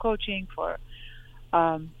for coaching, for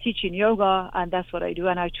teaching yoga, and that's what I do.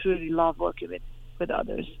 And I truly love working with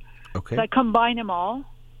others. Okay. So I combine them all,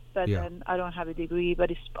 but then I don't have a degree, but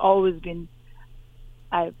it's always been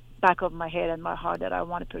back of my head and my heart that I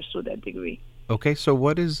want to pursue that degree. Okay, so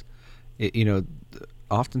what is,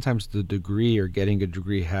 oftentimes the degree or getting a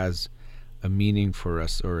degree has a meaning for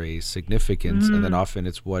us or a significance, and then often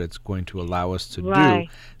it's what it's going to allow us to do.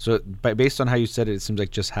 So based on how you said it, it seems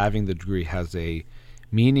like just having the degree has a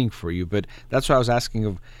meaning for you. But that's what I was asking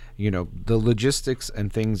of, the logistics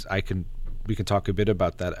and things we can talk a bit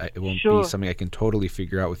about that. It won't be something I can totally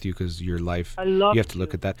figure out with you because your life, you have to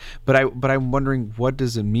look at that. But I'm wondering, what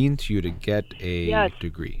does it mean to you to get a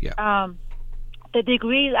degree? Yeah. The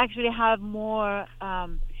degrees actually have more.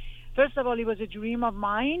 First of all, it was a dream of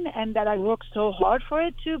mine, and that I worked so hard for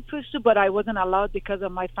it to pursue, but I wasn't allowed because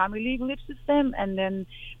of my family belief system. And then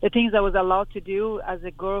the things I was allowed to do as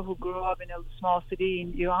a girl who grew up in a small city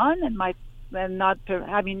in Iran, and not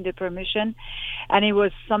having the permission. And it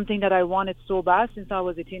was something that I wanted so bad since I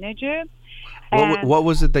was a teenager. What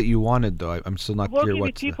was it that you wanted, though? I'm still not clear. Working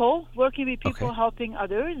with people, helping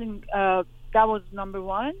others, and that was number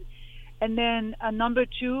one. And then number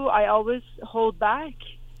two, I always hold back,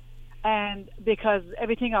 and because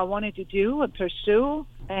everything I wanted to do and pursue,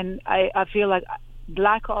 and I feel like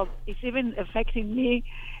lack of, it's even affecting me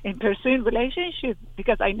in pursuing relationships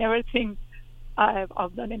because I never think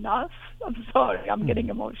I've done enough. I'm sorry, I'm getting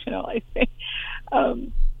emotional, I think.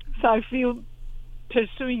 So I feel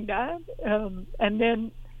pursuing that. And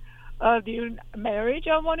then during marriage,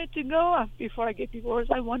 I wanted to go. Before I get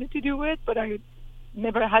divorced, I wanted to do it, but I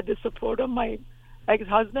never had the support of my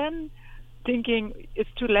ex-husband, thinking it's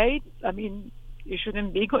too late. I mean, you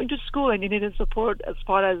shouldn't be going to school, and you need support as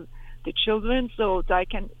far as the children so that I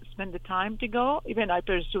can spend the time to go. Even I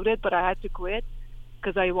pursued it, but I had to quit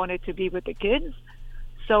because I wanted to be with the kids.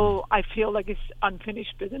 So I feel like it's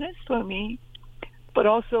unfinished business for me, but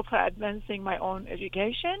also for advancing my own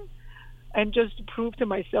education and just to prove to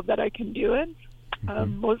myself that I can do it,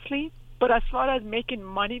 mostly. But as far as making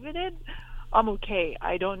money with it, I'm okay.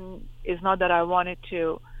 It's not that I wanted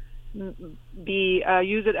to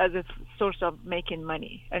use it as a source of making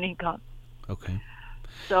money and income. Okay.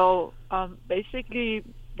 So basically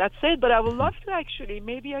that's it. But I would love to actually.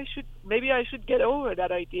 Maybe I should get over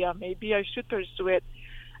that idea. Maybe I should pursue it.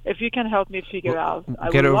 If you can help me figure out, I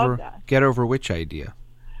would love that. Get over which idea?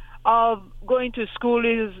 Going to school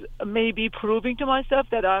is maybe proving to myself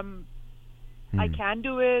that I can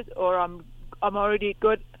do it, or I'm already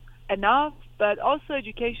good enough. But also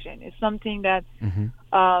education is something that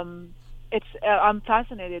I'm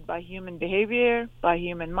fascinated by human behavior, by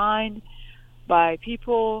human mind, by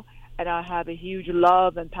people, and I have a huge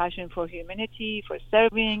love and passion for humanity, for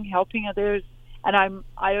serving, helping others, and I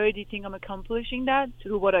already think I'm accomplishing that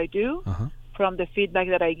through what I do, from the feedback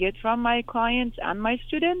that I get from my clients and my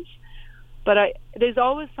students. But there's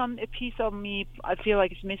always a piece of me I feel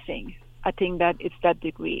like is missing. I think that it's that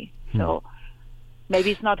degree. So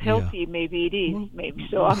maybe it's not healthy. Maybe it is. Maybe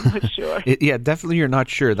so. I'm not sure. Definitely you're not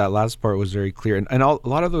sure. That last part was very clear. And a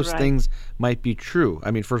lot of those things might be true. I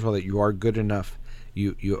mean, first of all, that you are good enough.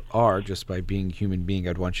 You are, just by being a human being.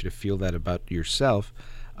 I'd want you to feel that about yourself.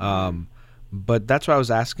 But that's why I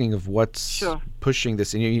was asking of what's pushing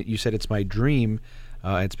this. And you said it's my dream.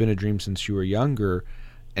 It's been a dream since you were younger.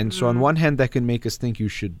 And so on one hand, that can make us think you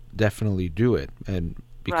should definitely do it, and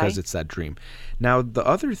because it's that dream. Now, the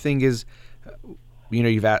other thing is,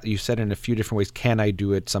 you said in a few different ways, can I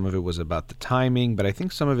do it? Some of it was about the timing, but I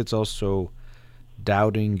think some of it's also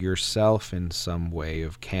doubting yourself in some way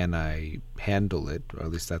of, can I handle it? Or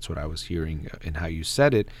at least that's what I was hearing in how you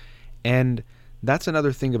said it. And that's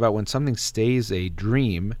another thing about when something stays a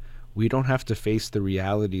dream, we don't have to face the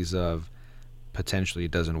realities of potentially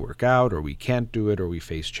it doesn't work out, or we can't do it, or we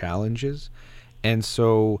face challenges. And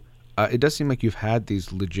so it does seem like you've had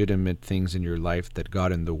these legitimate things in your life that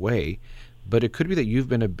got in the way, but it could be that you've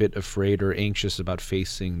been a bit afraid or anxious about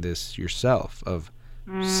facing this yourself, of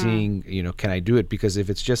seeing, can I do it? Because if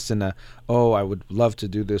it's just in I would love to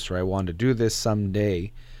do this, or I want to do this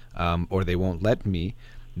someday, or they won't let me,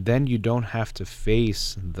 then you don't have to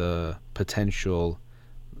face the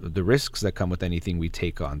risks that come with anything we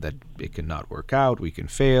take on, that it can not work out, we can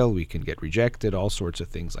fail, we can get rejected, all sorts of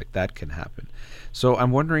things like that can happen. So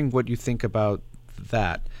I'm wondering what you think about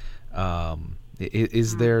that.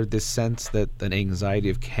 Is there this sense that an anxiety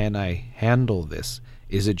of, can I handle this?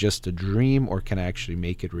 Is it just a dream, or can I actually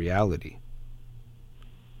make it reality?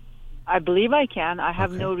 I believe I can. I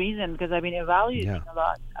have Okay. no reason, because I've been evaluating a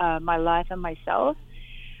lot my life and myself.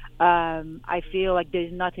 I feel like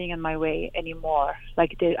there's nothing in my way anymore.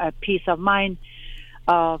 Like a peace of mind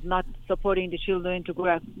of not supporting the children to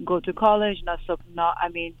go to college.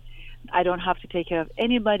 I don't have to take care of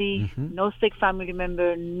anybody. Mm-hmm. No sick family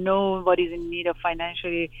member. Nobody's in need of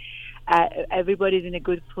financially. Everybody's in a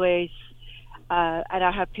good place, and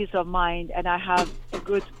I have peace of mind, and I have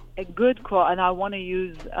a good call, and I want to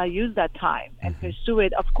use that time and pursue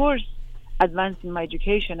it. Of course, advancing my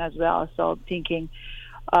education as well. So thinking,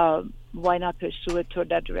 why not pursue it toward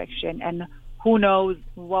that direction? And who knows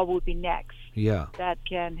what will be next? Yeah. That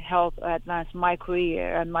can help advance my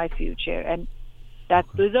career and my future. And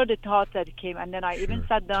those are the thoughts that came. And then I even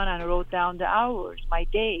sat down and wrote down the hours, my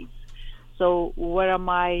days. So where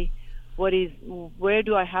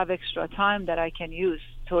do I have extra time that I can use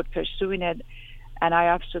toward pursuing it? And I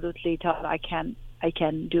absolutely thought I can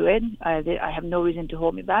do it. I have no reason to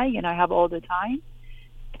hold me back, and I have all the time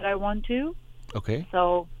that I want to. Okay.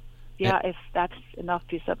 So, if that's enough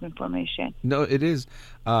piece of information. No, it is.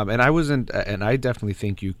 And I definitely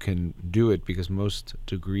think you can do it, because most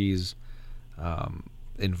degrees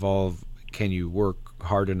involve, can you work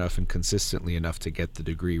hard enough and consistently enough to get the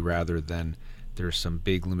degree, rather than there's some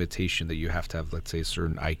big limitation that you have to have, let's say, a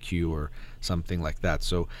certain IQ or something like that.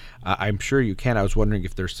 So I'm sure you can. I was wondering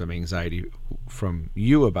if there's some anxiety from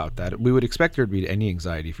you about that. We would expect there to be any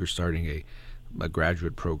anxiety if you're starting a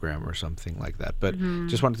graduate program or something like that. But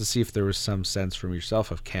just wanted to see if there was some sense from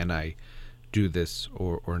yourself of, can I do this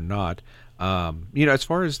or not? As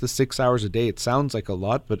far as the 6 hours a day, it sounds like a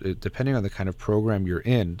lot, but depending on the kind of program you're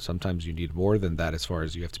in, sometimes you need more than that, as far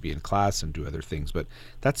as you have to be in class and do other things. But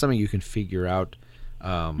that's something you can figure out.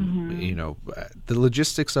 The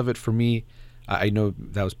logistics of it, for me, I know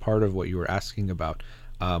that was part of what you were asking about.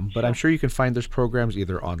 But I'm sure you can find those programs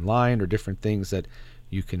either online or different things that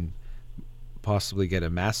you can possibly get a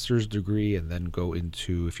master's degree and then go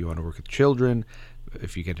into, if you want to work with children,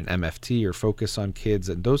 if you get an MFT or focus on kids,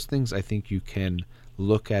 and those things I think you can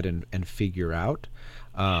look at and figure out.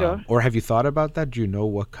 Or have you thought about that? Do you know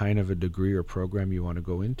what kind of a degree or program you want to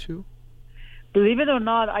go into? Believe it or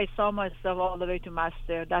not, I saw myself all the way to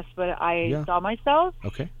master. That's where I saw myself.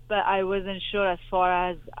 Okay. But I wasn't sure as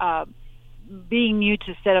far as being new to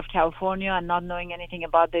the state of California and not knowing anything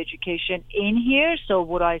about the education in here. So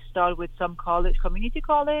would I start with some college, community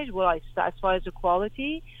college? Will I start, as far as the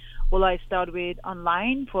quality? Will I start with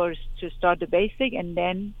online to start the basic and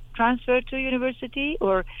then transfer to university?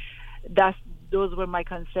 Or those were my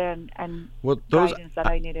concern and guidance that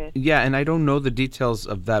I needed. Yeah, and I don't know the details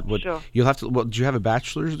of that. You'll have to. Well, do you have a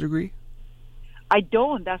bachelor's degree? I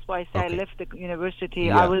don't. That's why I said Okay. I left the university.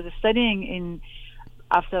 Yeah. I was studying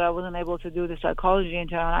after I wasn't able to do the psychology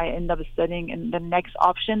intern, I ended up studying in the next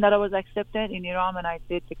option that I was accepted in Iran, and I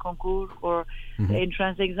did the concours or the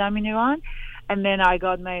entrance exam in Iran. And then I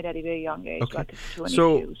got married at a very young age, Okay. like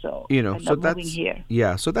 22. So moving here.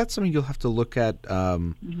 Yeah, so that's something you'll have to look at.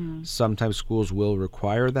 Sometimes schools will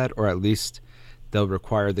require that, or at least they'll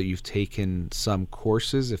require that you've taken some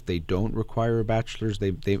courses. If they don't require a bachelor's,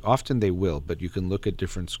 they often will, but you can look at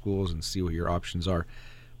different schools and see what your options are.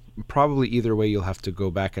 Probably either way, you'll have to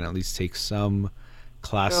go back and at least take some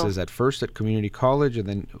classes at first at community college, and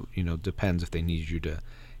then depends if they need you to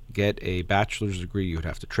get a bachelor's degree, you would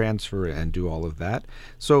have to transfer and do all of that.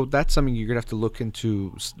 So that's something you're gonna have to look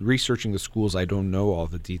into, researching the schools. I don't know all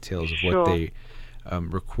the details of what they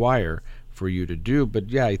require for you to do, but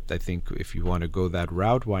yeah, I think if you want to go that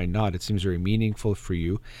route, why not? It seems very meaningful for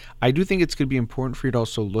you. I do think it's going to be important for you to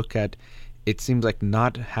also look at, it seems like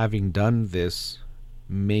not having done this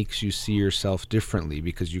makes you see yourself differently,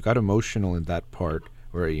 because you got emotional in that part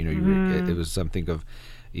where it was something of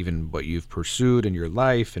even what you've pursued in your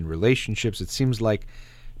life and relationships. It seems like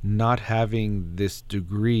not having this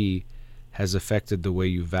degree has affected the way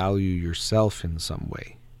you value yourself in some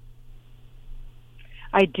way.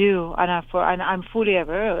 I do, and I'm fully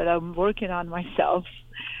aware of it. I'm working on myself,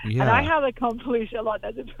 and I have accomplished a lot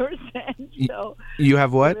as a person. So you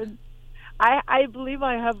have what? I believe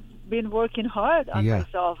I have been working hard on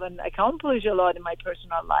myself and accomplished a lot in my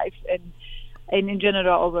personal life, and and in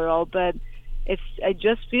general overall. But it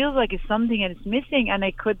just feels like it's something and it's missing, and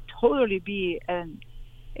it could totally be, and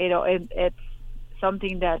it's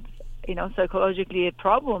something that psychologically a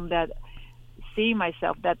problem that seeing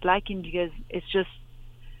myself that lacking, because it's just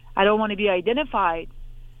I don't want to be identified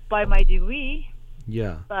by my degree.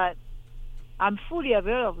 Yeah. But I'm fully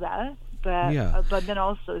aware of that. But Yeah. But then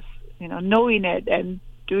also knowing it and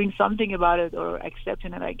doing something about it or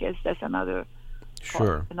accepting it, I guess that's another.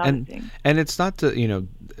 Sure. Another thing. And it's not to,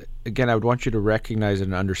 again, I would want you to recognize it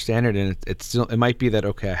and understand it. And it's still, it might be that,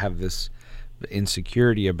 okay, I have this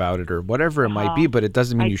insecurity about it or whatever it might be, but it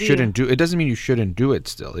doesn't mean it doesn't mean you shouldn't do it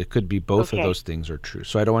still. It could be both of those things are true.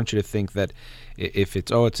 So I don't want you to think that if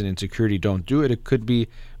it's an insecurity, don't do it. It could be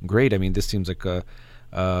great. I mean, this seems like a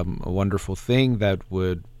wonderful thing that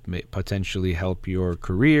would potentially help your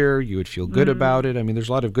career. You would feel good about it. I mean, there's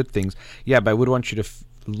a lot of good things. Yeah, but I would want you to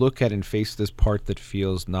look at and face this part that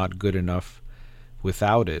feels not good enough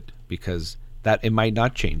without it, because that it might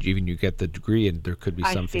not change. Even you get the degree, and there could be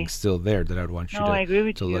something still there that I'd want you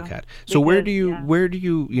to look at. So where do you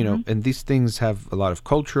and these things have a lot of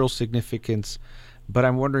cultural significance, but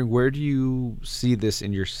I'm wondering, where do you see this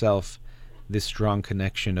in yourself, this strong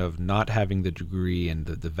connection of not having the degree and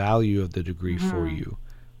the value of the degree for you?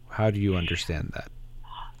 How do you understand that?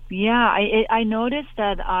 Yeah, I noticed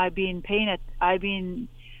that I've been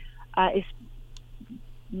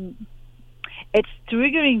it's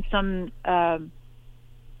triggering some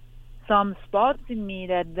spots in me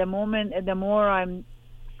that the more I'm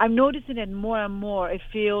noticing it more and more. It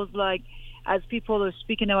feels like as people are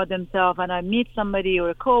speaking about themselves, and I meet somebody or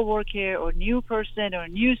a coworker or new person or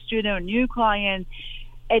new student or new client,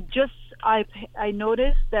 I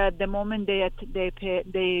noticed that the moment they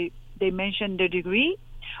mention their degree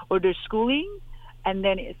or their schooling, and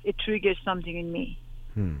then it triggers something in me.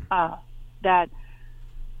 And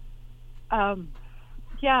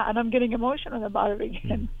I'm getting emotional about it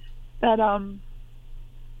again. That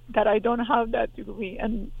I don't have that degree,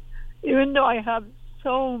 and even though I have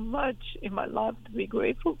so much in my life to be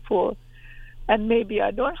grateful for, and maybe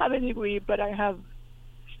I don't have a degree, but I have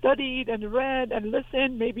studied and read and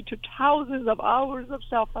listened maybe to thousands of hours of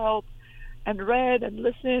self-help, and read and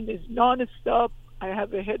listened is non-stop. I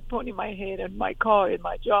have a headphone in my head and my car in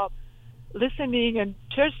my job, listening and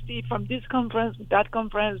thirsty from this conference, that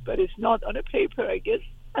conference, but it's not on a paper, I guess.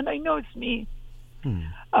 And I know it's me.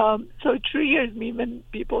 So it triggers me when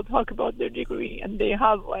people talk about their degree and they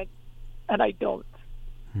have one and I don't.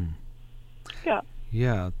 Yeah.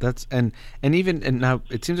 Yeah, that's and now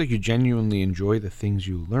it seems like you genuinely enjoy the things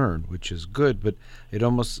you learn, which is good, but it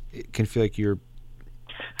can feel like you're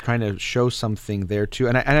trying to show something there too.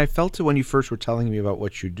 And I felt it when you first were telling me about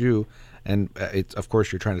what you do, and it's, of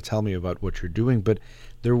course, you're trying to tell me about what you're doing, but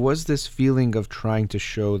there was this feeling of trying to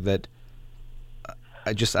show that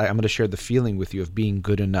I'm going to share the feeling with you of being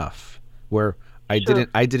good enough, where I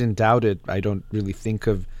didn't doubt it. I don't really think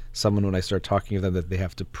of someone when I start talking to them that they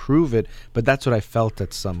have to prove it, but that's what I felt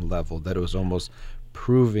at some level, that it was almost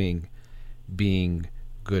proving being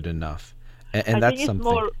good enough. And that's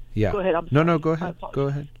something. Yeah. Go ahead. No, go ahead. Go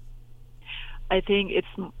ahead. I think it's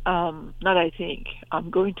not. I think I'm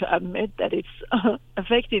going to admit that it's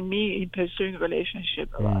affecting me in pursuing relationship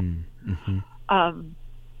a lot.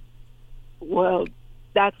 Well,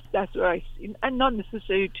 that's where I see, and not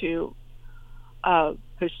necessary to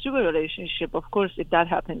pursue a relationship. Of course, if that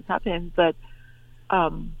happens. But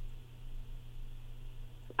and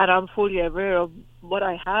I'm fully aware of what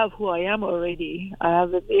I have, who I am already. I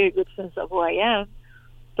have a very good sense of who I am,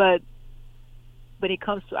 but when it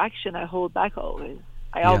comes to action, I hold back always.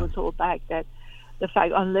 I always hold back that the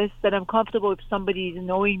fact, unless that I'm comfortable if somebody is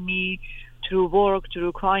knowing me through work,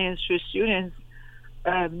 through clients, through students,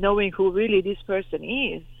 knowing who really this person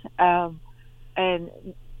is, and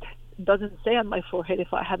doesn't say on my forehead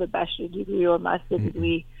if I have a bachelor's degree or master's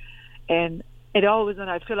degree. And it always, when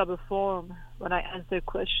I fill up a form, when I answer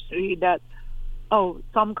question 3, that,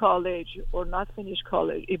 some college or not finished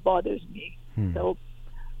college, it bothers me. So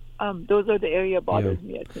those are the area bothers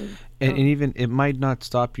me, I think. And even it might not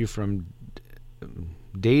stop you from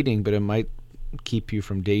dating, but it might keep you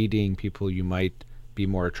from dating people you might be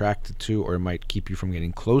more attracted to, or it might keep you from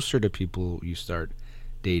getting closer to people you start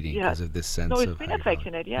dating because of this sense of. No, it's been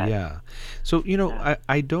affectionate, Yeah. So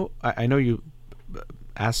I know you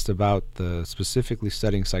asked about the specifically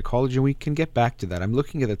studying psychology, and we can get back to that. I'm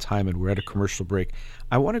looking at the time, and we're at a commercial break.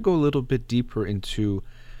 I want to go a little bit deeper into,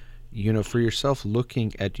 for yourself,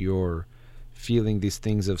 looking at your feeling these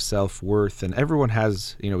things of self-worth, and everyone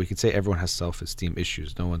has, we could say everyone has self-esteem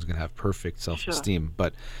issues. No one's going to have perfect self-esteem,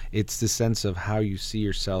 but it's the sense of how you see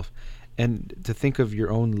yourself. and to think of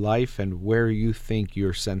your own life and where you think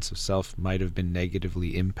your sense of self might have been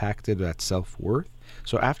negatively impacted, that self-worth.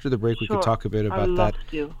 So after the break, we could talk a bit about that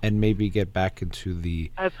and maybe get back into the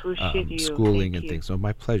schooling and things. So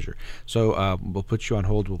my pleasure. So we'll put you on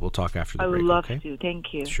hold. We'll talk after the break. I would love to.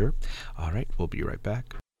 Thank you. Sure. All right. We'll be right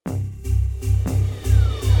back.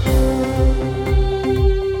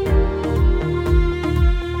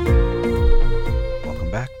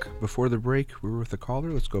 Welcome back. Before the break, we were with a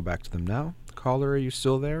caller. Let's go back to them now. Caller, are you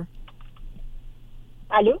still there?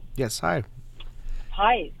 Hello? Yes. Hi.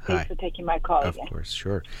 Hi. Thanks for taking my call again. Of course,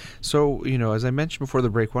 sure. So, as I mentioned before the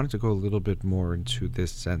break, I wanted to go a little bit more into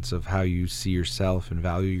this sense of how you see yourself and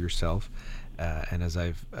value yourself. And as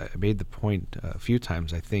I've made the point a few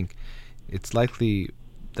times, I think it's likely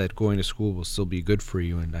that going to school will still be good for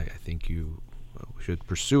you, and I think you should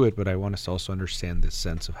pursue it. But I want us to also understand this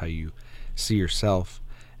sense of how you see yourself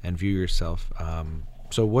and view yourself.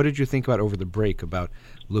 So what did you think about over the break about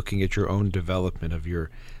looking at your own development of your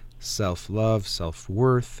self-love,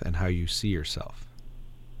 self-worth, and how you see yourself?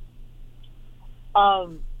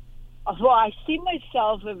 Well, I see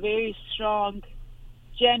myself a very strong,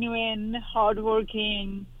 genuine,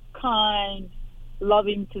 hardworking, kind, love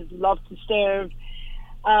to serve.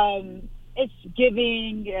 It's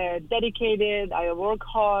giving, dedicated. I work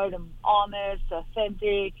hard. I'm honest,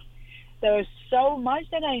 authentic. There's so much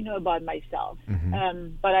that I know about myself,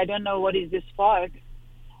 but I don't know what is this spark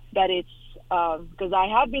that it's. Because I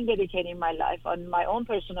have been dedicating my life on my own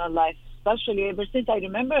personal life, especially ever since I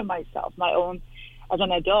remember myself, my own as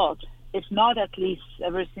an adult, if not at least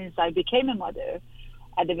ever since I became a mother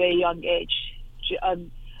at a very young age.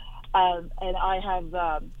 And I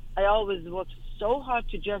always worked so hard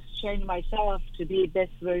to just change myself to be the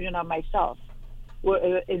best version of myself,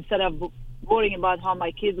 instead of worrying about how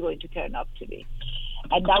my kids are going to turn up to be.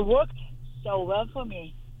 And that worked so well for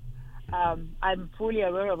me. I'm fully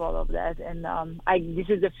aware of all of that, and this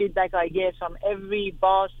is the feedback I get from every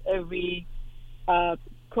boss, every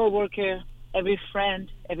co-worker, every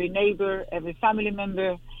friend, every neighbor, every family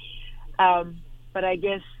member. But I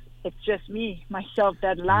guess it's just me, myself,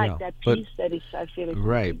 that lack, that peace that is, I feel.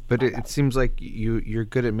 Right, but it seems like you're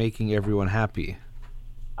good at making everyone happy.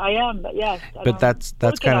 I am, but yes. But that's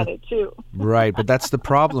kind of it too. Right, but that's the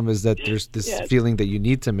problem, is that there's this feeling that you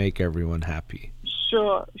need to make everyone happy.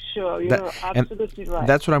 Sure. You're absolutely right.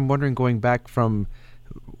 That's what I'm wondering, going back from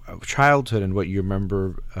childhood and what you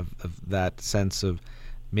remember of that sense of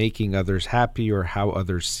making others happy, or how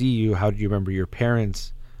others see you. How do you remember your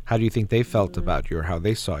parents? How do you think they felt about you, or how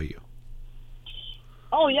they saw you?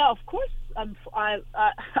 Oh, yeah, of course.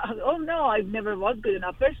 Oh, no, I never was good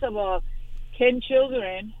enough. First of all, 10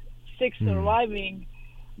 children, 6 surviving.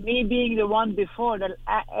 Me being the one before the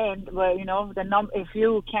end, where if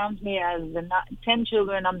you count me as the 10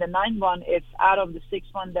 children, I'm the 9th one. It's out of the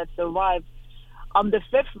 6th one that survived. I'm the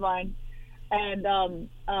 5th one, and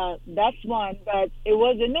that's one. But it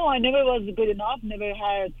wasn't. No, I never was good enough. Never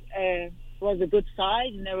had was a good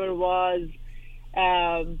size. Never was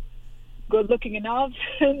good looking enough.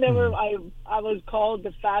 Never. I was called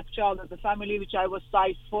the fat child of the family, which I was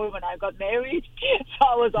size 4 when I got married. So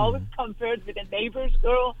I was always compared with a neighbor's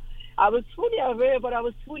girl. I was fully aware, but I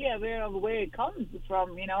was fully aware of where it comes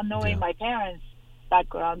from, knowing my parents'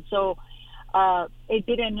 background. So it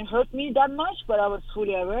didn't hurt me that much, but I was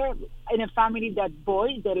fully aware. In a family that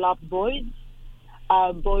they loved boys.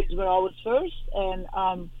 Boys were always first.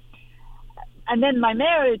 And then my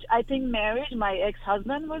marriage, my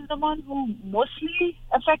ex-husband was the one who mostly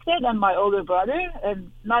affected, and my older brother.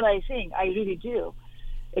 And not I think, I really do.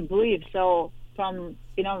 I believe. So from,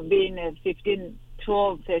 being a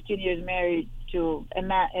 12, 13 years married to a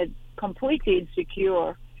man, a completely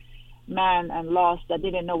insecure man and lost, that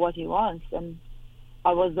didn't know what he wants. And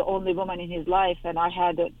I was the only woman in his life, and I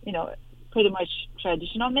had a, pretty much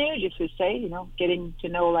traditional marriage, if you say, getting to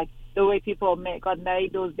know like the way people got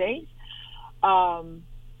married those days. And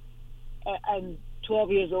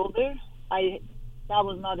 12 years older, that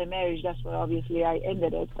was not a marriage. That's where obviously I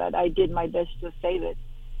ended it, but I did my best to save it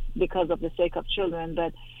because of the sake of children.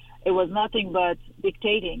 But it was nothing but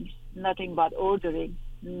dictating, nothing but ordering,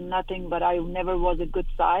 nothing but I never was a good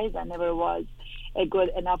size. I never was a good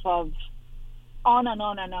enough of on and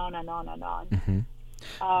on and on and on and on.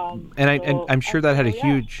 And I'm sure that had a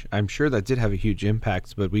huge, I'm sure that did have a huge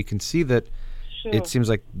impact, but we can see that it seems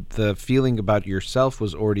like the feeling about yourself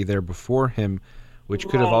was already there before him, which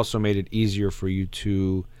could have also made it easier for you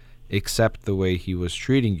to accept the way he was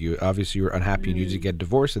treating you. Obviously, you were unhappy and you needed to get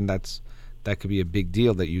divorced, and that could be a big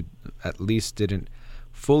deal, that you at least didn't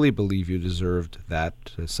fully believe you deserved that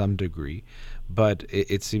to some degree, but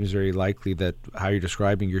it seems very likely that how you're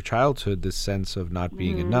describing your childhood, this sense of not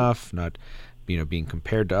being enough, not being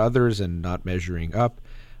compared to others and not measuring up,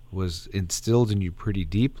 was instilled in you pretty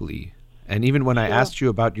deeply. And even when I asked you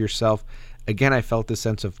about yourself, again, I felt this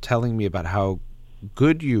sense of telling me about how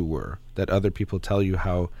good you were, that other people tell you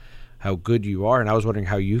how good you are. And I was wondering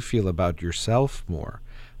how you feel about yourself more.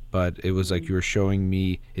 But it was like you were showing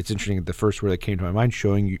me, it's interesting, the first word that came to my mind,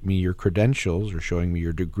 showing me your credentials or showing me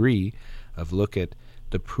your degree of look at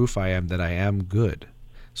the proof I am that I am good.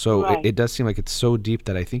 So it does seem like it's so deep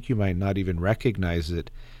that I think you might not even recognize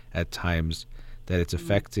it at times, that it's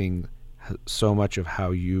affecting so much of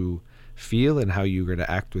how you feel and how you're going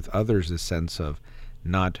to act with others, this sense of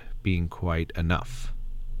not being quite enough,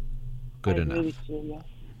 good enough. Agree with you, yes.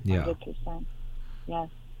 Yeah. 100%. Yes.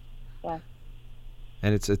 Yes.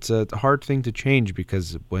 And it's a hard thing to change,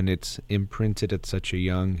 because when it's imprinted at such a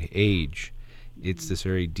young age, it's this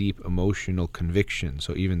very deep emotional conviction.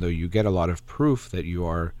 So even though you get a lot of proof that you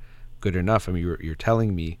are good enough, I mean, you're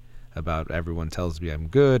telling me about everyone tells me I'm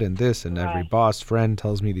good and this, and every boss friend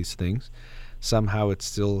tells me these things, somehow it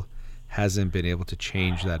still hasn't been able to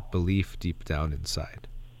change that belief deep down inside.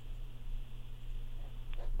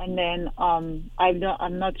 And then I'm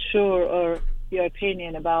not sure or your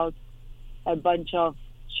opinion about a bunch of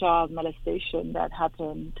child molestation that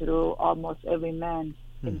happened through almost every man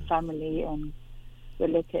in family and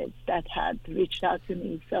relatives that had reached out to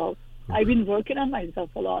me. So I've been working on myself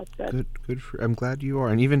a lot. Good. I'm glad you are.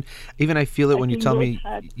 And even I feel it when you tell me,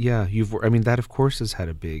 that of course has had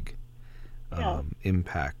a big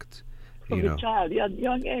impact. From the child,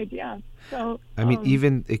 young age, yeah. So I mean,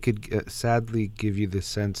 even it could sadly give you the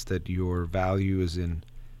sense that your value is in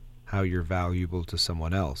how you're valuable to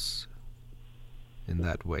someone else in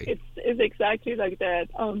that way. It's exactly like that.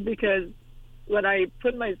 Because when I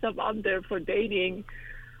put myself out there for dating,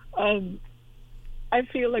 I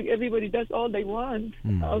feel like everybody does all they want.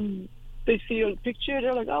 They see a picture,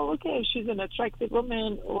 they're like, oh, okay, she's an attractive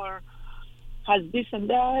woman or has this and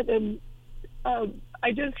that, and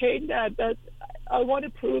I just hate that I want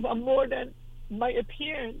to prove I'm more than my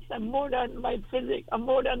appearance, I'm more than my physique, I'm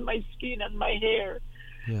more than my skin and my hair,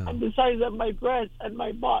 and the size of my breasts and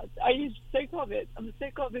my butt. I'm sick of it. I'm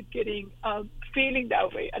sick of it feeling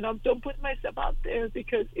that way, and I don't put myself out there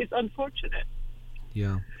because it's unfortunate.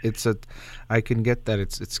 Yeah, I can get that.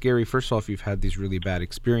 It's scary. First off, you've had these really bad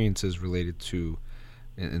experiences related to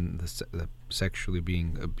the sexually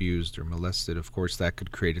being abused or molested. Of course, that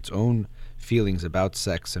could create its own feelings about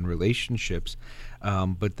sex and relationships.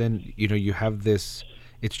 But then, you have this,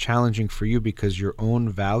 it's challenging for you because your own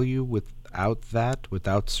value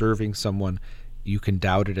without serving someone, you can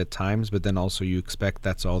doubt it at times, but then also you expect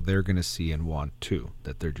that's all they're going to see and want too,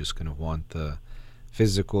 that they're just going to want the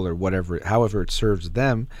physical or however it serves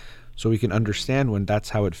them. So we can understand when that's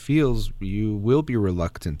how it feels, you will be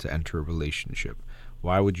reluctant to enter a relationship.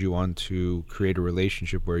 Why would you want to create a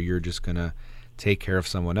relationship where you're just going to take care of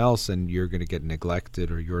someone else and you're going to get neglected,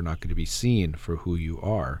 or you're not going to be seen for who you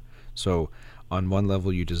are? So on one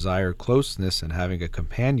level, you desire closeness and having a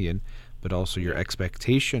companion, but also your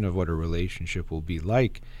expectation of what a relationship will be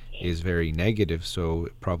like is very negative. So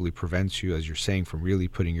it probably prevents you, as you're saying, from really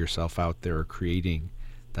putting yourself out there or creating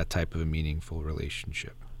that type of a meaningful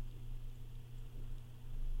relationship.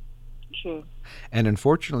 True. And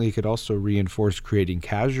unfortunately, it could also reinforce creating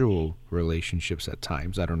casual relationships at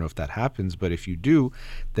times. I don't know if that happens, but if you do,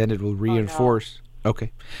 then it will reinforce.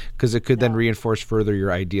 Okay. Because it could then reinforce further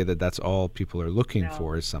your idea that that's all people are looking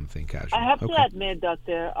for is something casual. I have to admit,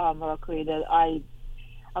 Dr. Holakouee, that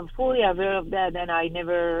I'm fully aware of that, and I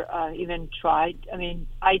never even tried. I mean,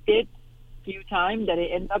 I did a few times that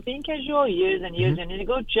it ended up being casual, years and years and years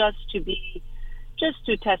ago, just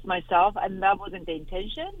to test myself, and that wasn't the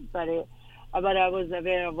intention, but I was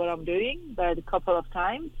aware of what I'm doing. But a couple of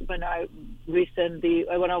times when I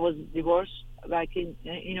was divorced back in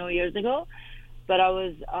years ago, but I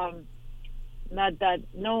was not that.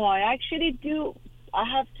 No, I actually do. I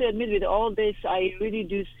have to admit, with all this, I really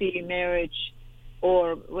do see marriage,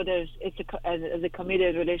 or whether it's as a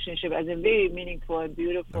committed relationship, as a very meaningful and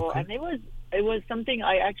beautiful. Okay. And it was something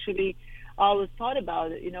I actually always thought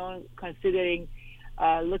about, considering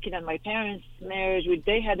looking at my parents' marriage.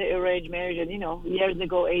 They had an arranged marriage, and years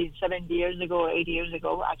ago, 70 years ago or 80 years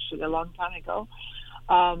ago, actually a long time ago,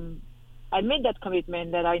 I made that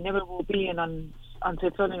commitment that I never will be in an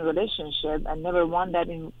unfulfilling relationship, and never want that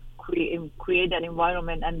create that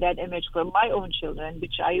environment and that image for my own children,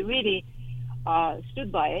 which I really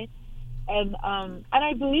stood by it. And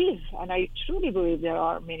I believe, and I truly believe, there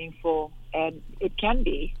are meaningful, and it can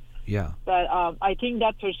be Yeah. But I think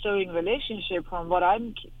that pursuing relationship, from what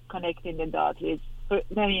I'm connecting the dots, is,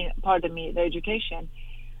 the education.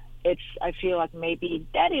 I feel like maybe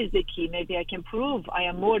that is the key. Maybe I can prove I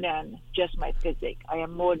am more than just my physique. I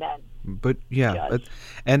am more than. But yeah,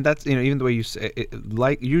 and that's, even the way you say it,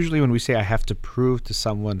 like usually when we say I have to prove to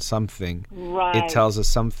someone something, Right. it tells us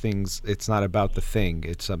some things. It's not about the thing.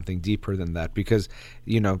 It's something deeper than that. Because,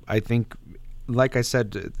 I think, like I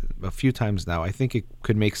said a few times now, I think it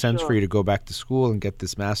could make sense for you to go back to school and get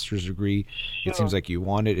this master's degree. It seems like you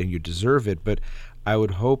want it and you deserve it. But I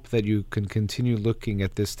would hope that you can continue looking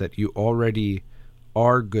at this, that you already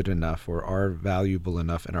are good enough or are valuable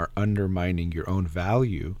enough and are undermining your own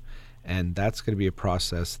value. And that's going to be a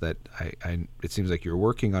process that it seems like you're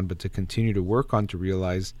working on, but to continue to work on, to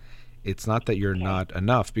realize it's not that you're not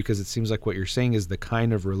enough, because it seems like what you're saying is the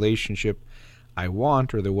kind of relationship I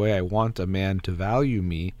want, or the way I want a man to value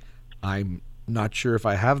me, I'm not sure if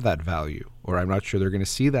I have that value, or I'm not sure they're going to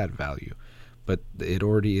see that value. But it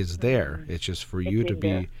already is there. It's just for you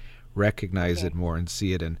to recognize it more and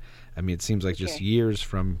see it. And I mean, it seems like just years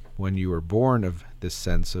from when you were born of this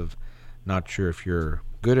sense of not sure if you're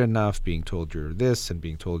good enough, being told you're this, and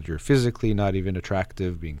being told you're physically not even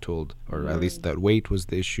attractive, being told, or at least that weight was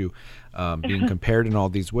the issue, being compared in all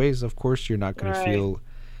these ways. Of course, you're not going to feel,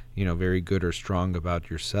 very good or strong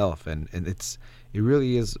about yourself. And it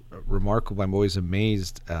really is remarkable. I'm always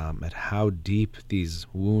amazed at how deep these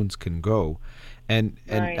wounds can go. And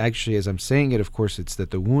actually, as I'm saying it, of course, it's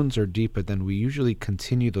that the wounds are deep, but then we usually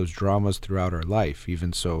continue those dramas throughout our life.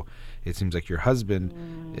 Even so, it seems like your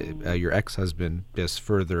husband, your ex-husband, just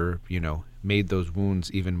further, made those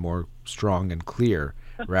wounds even more strong and clear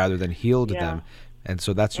rather than healed them. And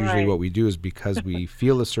so that's usually what we do, is because we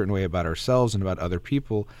feel a certain way about ourselves and about other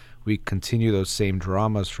people, we continue those same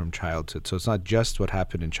dramas from childhood. So it's not just what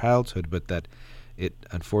happened in childhood, but that it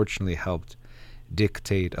unfortunately helped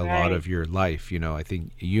dictate a lot of your life. I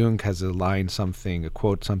think Jung has a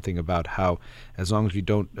quote something about how as long as we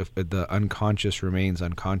don't, if the unconscious remains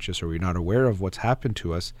unconscious, or we're not aware of what's happened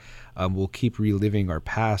to us, we'll keep reliving our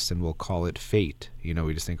past and we'll call it fate.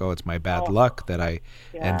 We just think, it's my bad luck that I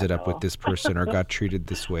ended up with this person or got treated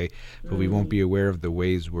this way, but we won't be aware of the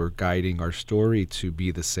ways we're guiding our story to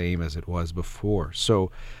be the same as it was before.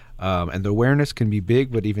 So and the awareness can be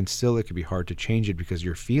big, but even still, it can be hard to change it, because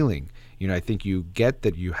you're feeling, I think you get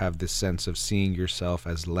that you have this sense of seeing yourself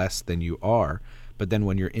as less than you are. But then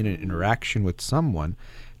when you're in an interaction with someone,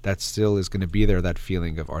 that still is going to be there, that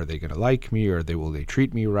feeling of, are they going to like me, or will they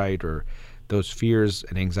treat me right? Or those fears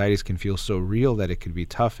and anxieties can feel so real that it could be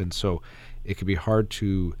tough. And so it could be hard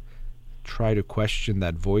to try to question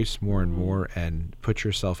that voice more and more and put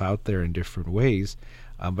yourself out there in different ways.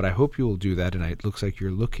 But I hope you will do that, and it looks like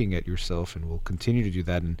you're looking at yourself and will continue to do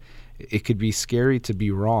that. And it could be scary to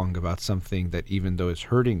be wrong about something that, even though it's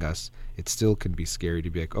hurting us, it still can be scary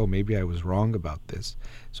to be like, maybe I was wrong about this.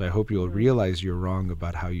 So I hope you'll realize you're wrong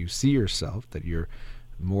about how you see yourself, that you're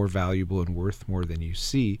more valuable and worth more than you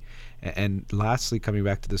see. And lastly, coming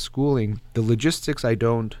back to the schooling, the logistics I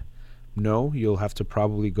don't know. You'll have to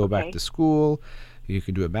probably go back to school. You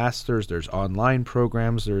can do a master's. There's online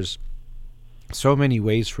programs. There's so many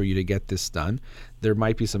ways for you to get this done. There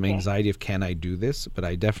might be some anxiety of, can I do this? But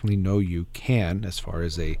I definitely know you can, as far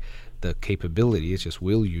as the capability. It's just,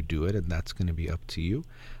 will you do it? And that's going to be up to you.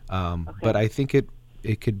 But I think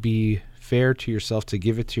it could be fair to yourself to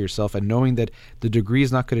give it to yourself, and knowing that the degree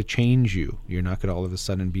is not going to change you. You're not going to all of a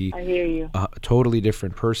sudden be a totally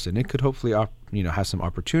different person. It could hopefully have some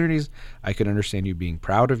opportunities. I could understand you being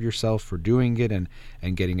proud of yourself for doing it and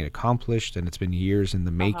getting it accomplished, and it's been years in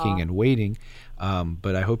the making and waiting.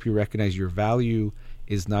 But I hope you recognize your value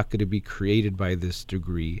is not going to be created by this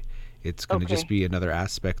degree. It's going to just be another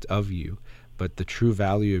aspect of you. But the true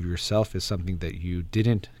value of yourself is something that you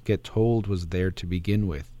didn't get told was there to begin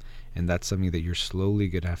with. And that's something that you're slowly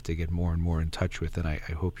going to have to get more and more in touch with. And I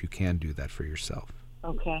hope you can do that for yourself.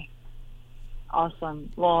 Okay. Awesome.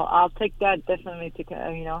 Well, I'll take that definitely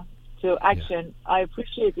to action. Yeah. I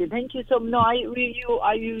appreciate it. Thank you so much. No, I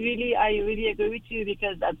really agree with you,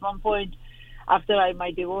 because at one point after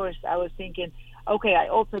my divorce, I was thinking, okay, I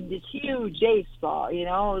opened this huge day spa, it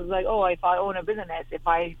was like, if I own a business, if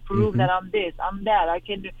I prove that I'm this, I'm that, I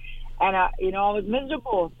can do. And I was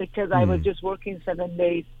miserable because I was just working 7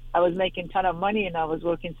 days. I was making a ton of money, and I was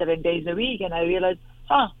working 7 days a week, and I realized,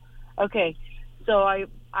 okay. So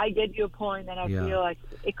I get your point, and I feel like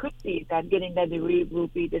it could be that getting that degree will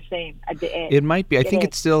be the same at the end. It might be. I think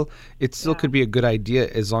it still could be a good idea,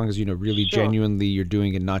 as long as really genuinely you're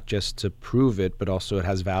doing it not just to prove it, but also it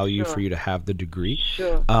has value for you to have the degree.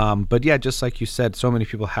 Sure. But yeah, just like you said, so many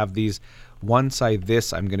people have these once I'm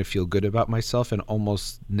going to feel good about myself, and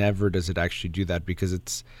almost never does it actually do that, because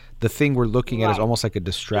it's the thing we're looking at is almost like a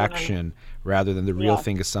distraction rather than the real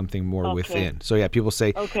thing is something more within. So yeah, people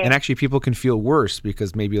say, and actually people can feel worse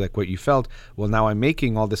because maybe like what you felt, well, now I'm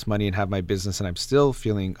making all this money and have my business and I'm still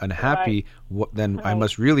feeling unhappy, then I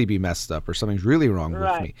must really be messed up or something's really wrong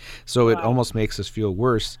with me. So it almost makes us feel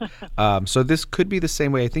worse. So this could be the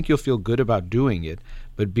same way. I think you'll feel good about doing it,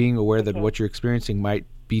 but being aware that what you're experiencing might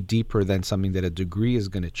be deeper than something that a degree is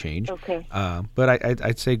going to change. But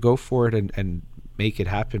I'd say go for it and make it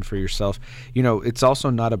happen for yourself. You know, it's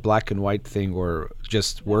also not a black and white thing or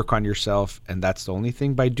just work on yourself and that's the only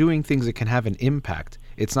thing. By doing things that can have an impact,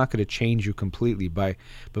 it's not going to change you completely. But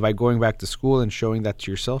by going back to school and showing that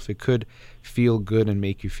to yourself, it could feel good and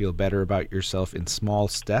make you feel better about yourself in small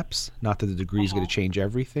steps. Not that the degree is going to change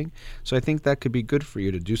everything. So I think that could be good for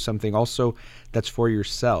you to do something also that's for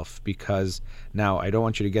yourself, because now I don't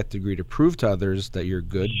want you to get the degree to prove to others that you're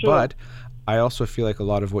good, but I also feel like a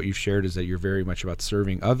lot of what you've shared is that you're very much about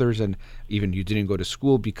serving others, and even you didn't go to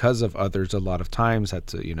school because of others a lot of times. Had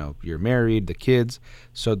to, you're married, the kids.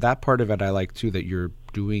 So that part of it I like too, that you're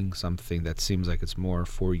doing something that seems like it's more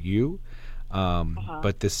for you.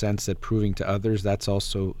 But this sense that proving to others, that's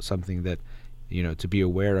also something that, to be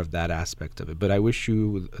aware of that aspect of it. But I wish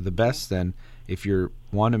you the best, and if you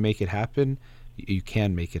want to make it happen, you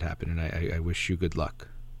can make it happen, and I wish you good luck.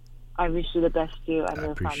 I wish you the best too. I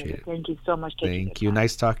appreciate it. Thank you so much. Thank you.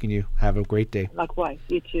 Nice talking to you. Have a great day. Likewise.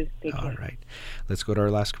 You too. Take care. All right. Let's go to our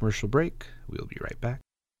last commercial break. We'll be right back.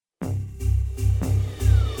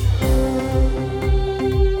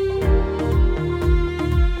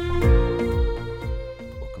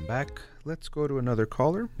 Welcome back. Let's go to another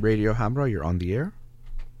caller. Radio Hamra, you're on the air.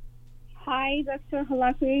 Hi, Dr.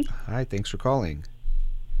 Holakouee. Hi, thanks for calling.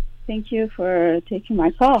 Thank you for taking my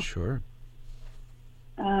call. Sure.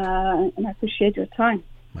 And I appreciate your time.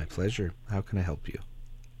 My pleasure. How can I help you?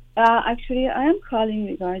 Actually, I am calling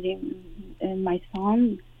regarding my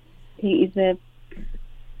son. He is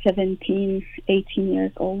 17, 18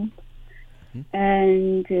 years old.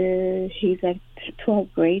 And he's at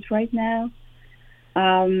 12th grade right now.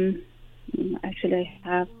 Actually,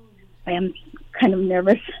 I am kind of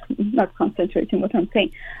nervous, not concentrating what I'm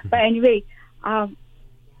saying. But anyway,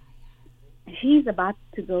 he's about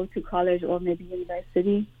to go to college or maybe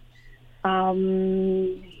university.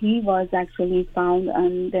 He was actually found,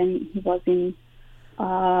 and then he was in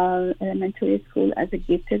elementary school as a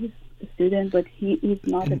gifted student, but he is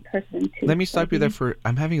not a person to Let me stop you there for,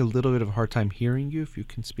 I'm having a little bit of a hard time hearing you. If you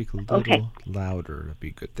can speak a little louder, that'd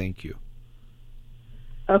be good. Thank you.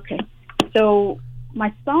 Okay. So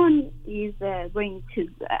my son is going to,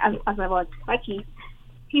 as I was talking,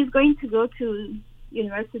 he's going to go to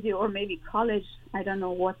university or maybe college. I don't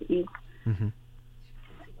know what is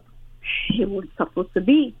he was supposed to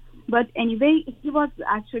be. But anyway, he was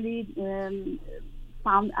actually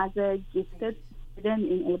found as a gifted student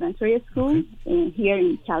in elementary school here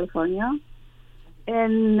in California.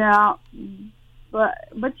 And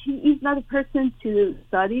but he is not a person to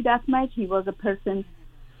study that much. He was a person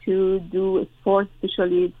to do sports,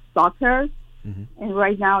 especially soccer. And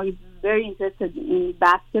right now he's very interested in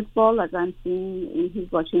basketball. As I'm seeing,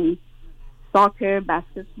 he's watching soccer,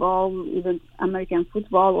 basketball, even American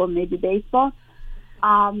football or maybe baseball,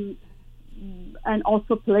 and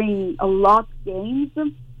also playing a lot of games.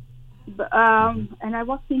 And I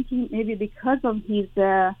was thinking maybe because of his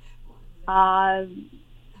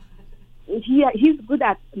he's good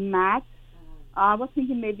at math. I was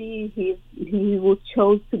thinking maybe he would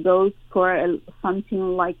choose to go for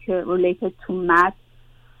something like related to math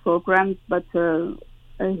programs, but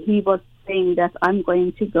he was saying that I'm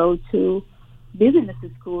going to go to business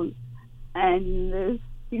school, and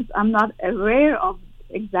since I'm not aware of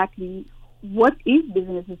exactly what is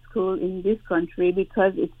business school in this country,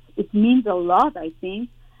 because it means a lot, I think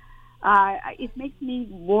it makes me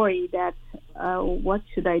worry that what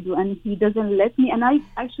should I do, and he doesn't let me, and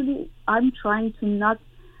I'm trying to not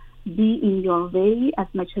be in your way as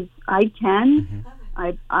much as I can.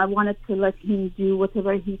 I wanted to let him do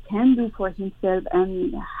whatever he can do for himself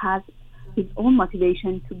and has his own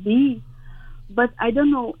motivation to be. But I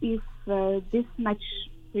don't know if this much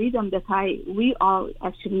freedom that we are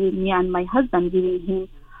actually, me and my husband, giving him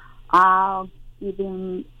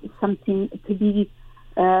even something to be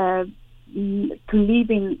to live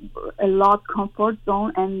in a lot comfort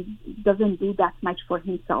zone and doesn't do that much for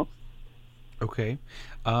himself. Okay.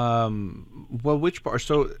 Well, which part?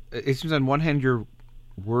 So it seems on one hand you're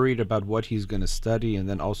worried about what he's going to study, and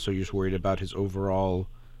then also you're worried about his overall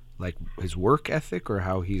like his work ethic or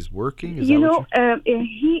how he's working? Is You that know, what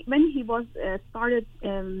he when he was started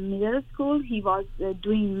middle school, he was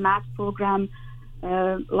doing math program,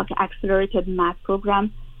 like accelerated math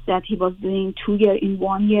program that he was doing 2 years in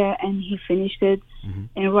 1 year, and he finished it. Mm-hmm.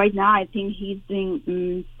 And right now, I think he's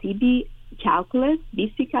doing CB calculus,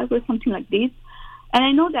 BC calculus, something like this. And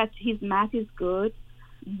I know that his math is good,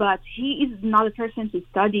 but he is not a person to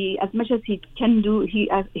study as much as he can do.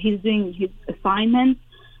 He's doing his assignments.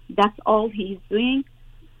 That's all he's doing.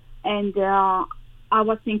 And I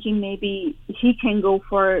was thinking maybe he can go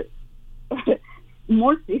for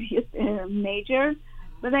more serious major.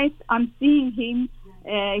 But I'm seeing him.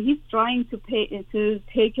 He's trying to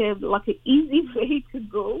take an easy way to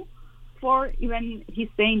go for. Even he's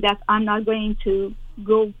saying that I'm not going to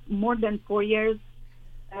go more than 4 years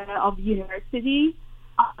of university.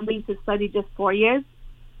 I'm going to study just 4 years.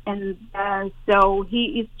 And so he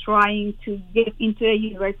is trying to get into a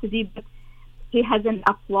university, but he hasn't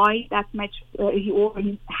applied that much.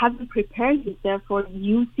 He hasn't prepared himself for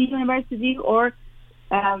UC University or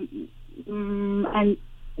and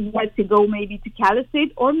wants to go maybe to Cal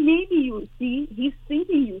State or maybe UC. He's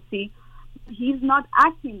thinking UC. He's not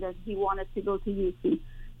acting that he wanted to go to UC.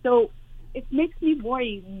 So it makes me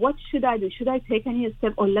worry. What should I do? Should I take any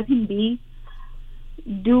step or let him be?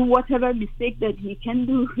 Do whatever mistake that he can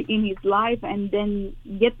do in his life and then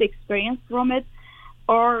get the experience from it,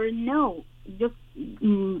 or no, just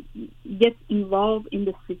get involved in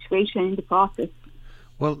the situation, in the process.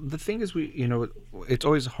 Well, the thing is, it's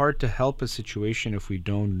always hard to help a situation if we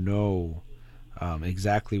don't know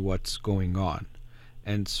exactly what's going on.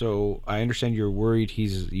 And so I understand you're worried.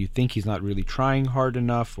 You think he's not really trying hard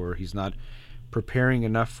enough, or he's not preparing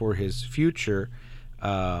enough for his future.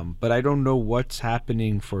 But I don't know what's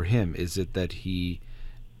happening for him. Is it that he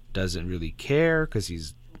doesn't really care because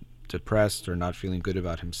he's depressed or not feeling good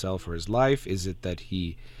about himself or his life? Is it that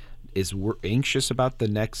he is anxious about the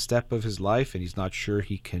next step of his life and he's not sure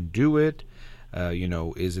he can do it?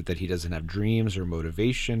 Is it that he doesn't have dreams or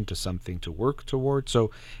motivation to something to work towards? So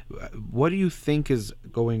what do you think is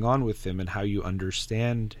going on with him and how you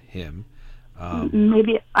understand him?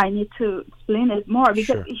 Maybe I need to explain it more, because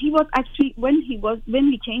Sure. he was actually when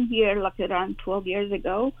we came here like around 12 years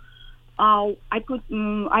ago. I put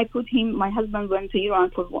him. My husband went to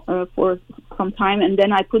Iran for some time, and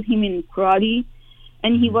then I put him in karate,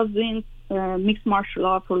 and he was doing mixed martial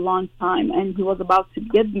art for a long time, and he was about to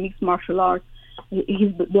get mixed martial art,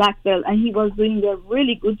 his black belt, and he was doing a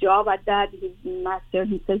really good job at that. His master,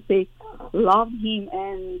 he said, they loved him,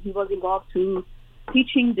 and he was involved to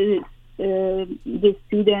teaching the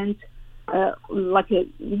student, like a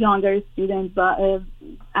younger student, but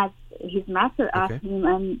as his master asked him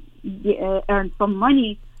and earn some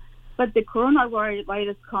money. But the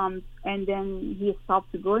coronavirus comes, and then he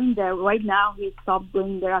stopped going there. Right now, he stopped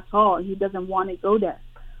going there at all. He doesn't want to go there.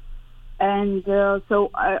 And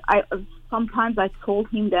so I sometimes I told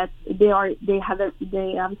him that they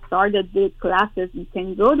have started the classes. You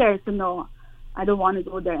can go there. So no, I don't want to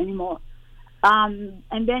go there anymore. And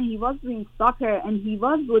then he was doing soccer, and he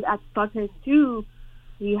was good at soccer too.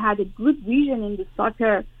 He had a good vision in the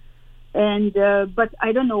soccer, and but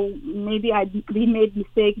I don't know. Maybe we made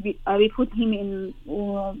mistake. We put him in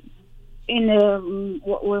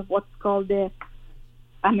what's called the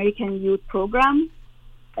American Youth Program,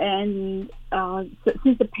 and so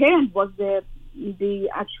since the parent was the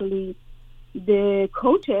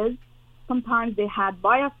coaches, sometimes they had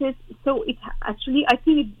biases. So it actually, I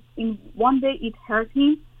think in one day it hurt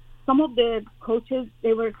him. Some of the coaches,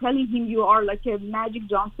 they were telling him, you are like a Magic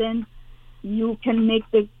Johnson. You can make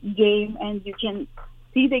the game and you can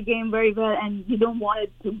see the game very well, and you don't want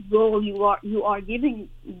it to go. You are giving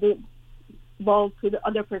the ball to the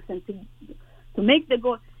other person to make the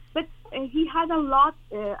goal. But he had a lot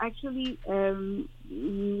good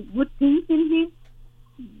things in him.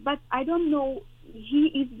 But I don't know.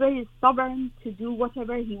 He is very stubborn to do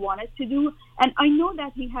whatever he wanted to do, and I know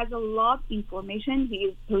that he has a lot of information. He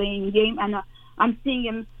is playing game, and I'm seeing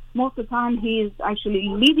him most of the time. He is actually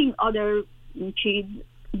leading other kids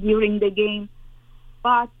during the game,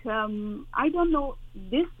 but I don't know.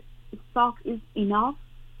 This stuff is enough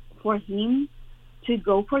for him to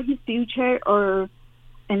go for his future,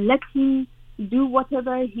 and let him do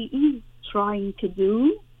whatever he is trying to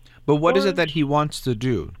do. But what is it that he wants to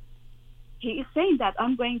do? He is saying that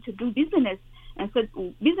I'm going to do business, and said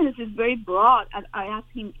business is very broad. And I asked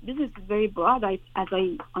him, business is very broad, as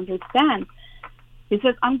I understand. He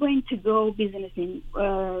says, I'm going to go business in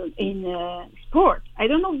sport. I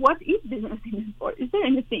don't know what is business in sport. Is there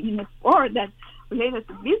anything in the sport that related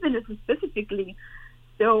to business specifically?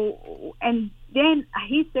 So, and then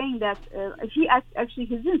he's saying that he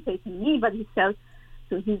didn't say to me, but he said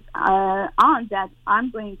to his aunt that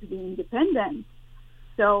I'm going to be independent.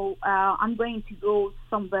 So I'm going to go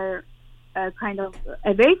somewhere kind of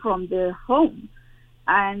away from the home.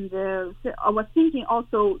 And so I was thinking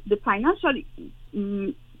also the financial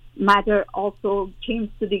matter also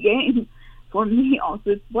came to the game for me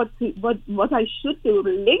also. What I should do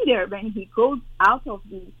later when he goes out of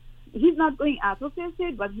he's not going out of the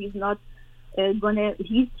state, but he's not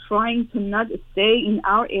he's trying to not stay in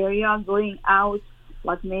our area, going out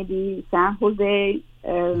like maybe San Jose,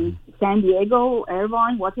 San Diego,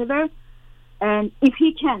 Irvine, whatever. And if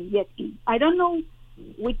he can get in, I don't know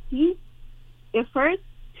with his efforts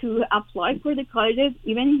to apply for the colleges,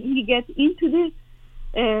 even if he gets into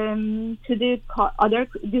other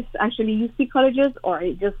actually UC colleges, or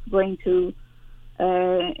just going to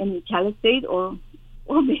any Cal State or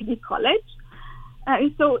maybe college.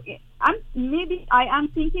 So I am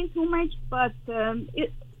thinking too much, but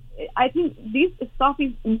I think this stuff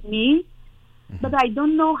is in me, but I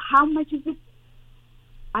don't know how much is it.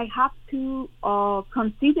 I have to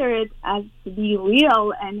consider it as to be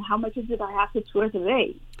real, and how much is it I have to throw it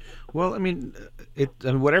away. Well, I mean,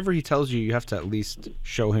 whatever he tells you, you have to at least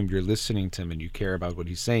show him you're listening to him and you care about what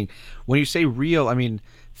he's saying. When you say real, I mean,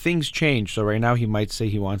 things change. So right now he might say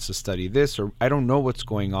he wants to study this, or I don't know what's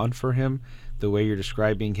going on for him. The way you're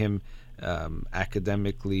describing him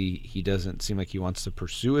academically, he doesn't seem like he wants to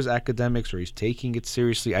pursue his academics, or he's taking it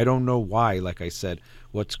seriously. I don't know why, like I said,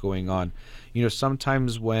 what's going on. You know,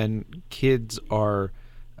 sometimes when kids are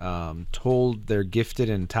told they're gifted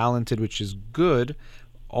and talented, which is good,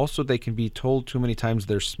 also they can be told too many times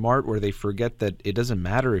they're smart, where they forget that it doesn't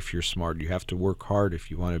matter if you're smart. You have to work hard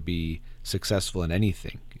if you want to be successful in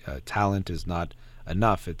anything. Talent is not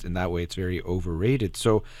enough. In that way, it's very overrated.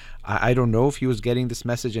 So I don't know if he was getting this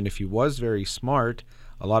message, and if he was very smart,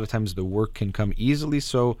 a lot of times the work can come easily,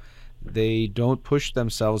 so they don't push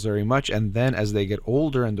themselves very much. And then as they get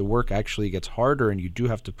older and the work actually gets harder and you do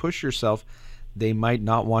have to push yourself, they might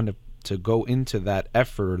not want to go into that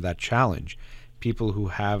effort or that challenge. People who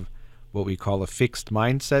have what we call a fixed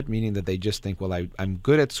mindset, meaning that they just think, well, I'm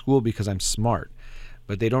good at school because I'm smart.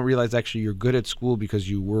 But they don't realize actually you're good at school because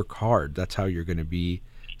you work hard. That's how you're going to be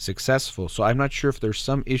successful. So I'm not sure if there's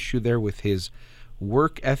some issue there with his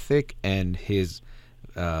work ethic and his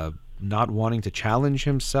not wanting to challenge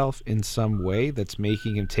himself in some way that's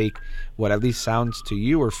making him take what at least sounds to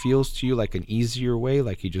you or feels to you like an easier way,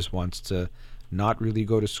 like he just wants to not really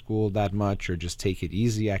go to school that much or just take it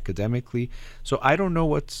easy academically. So I don't know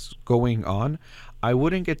what's going on. I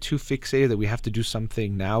wouldn't get too fixated that we have to do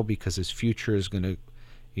something now because his future is going to,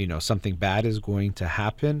 something bad is going to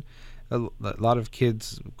happen. A lot of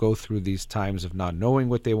kids go through these times of not knowing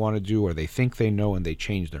what they want to do, or they think they know and they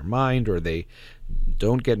change their mind, or they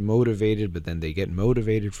don't get motivated, but then they get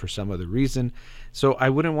motivated for some other reason. So I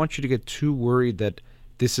wouldn't want you to get too worried that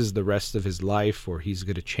this is the rest of his life or he's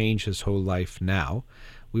going to change his whole life now.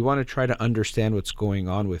 We want to try to understand what's going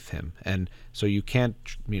on with him. And so you can't,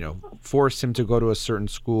 force him to go to a certain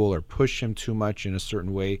school or push him too much in a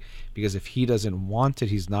certain way, because if he doesn't want it,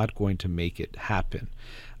 he's not going to make it happen.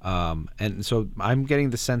 And so I'm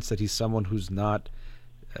getting the sense that he's someone who's not,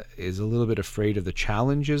 is a little bit afraid of the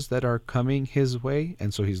challenges that are coming his way.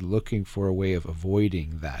 And so he's looking for a way of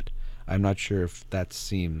avoiding that. I'm not sure if that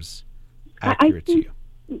seems accurate to you.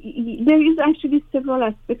 There is actually several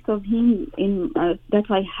aspects of him in that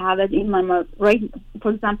I have it in my mind. Right,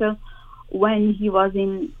 for example, when he was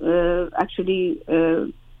in middle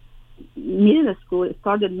school,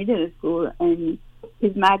 and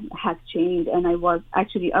his math has changed, and I was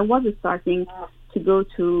starting to go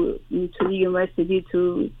to the university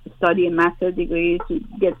to study a master's degree to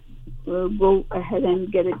go ahead and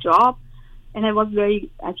get a job. And I was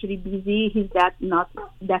very busy. He's not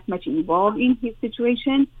that much involved in his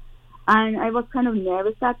situation. And I was kind of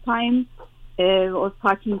nervous that time. I was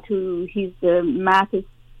talking to his math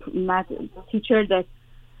teacher that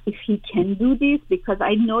if he can do this, because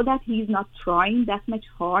I know that he's not trying that much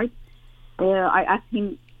hard. I asked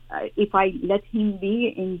him if I let him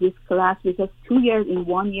be in this class, because 2 years in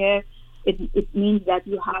 1 year, it means that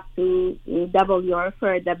you have to double your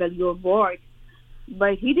effort, double your work.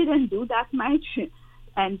 But he didn't do that much.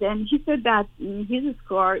 And then he said that his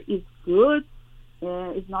score is good.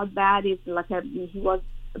 It's not bad. It's like he was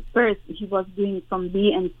doing some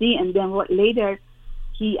B and C, and then later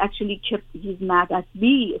he actually kept his math at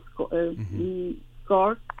B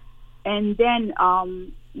score. And then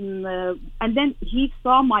he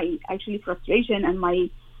saw my frustration and my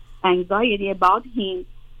anxiety about him.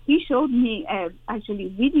 He showed me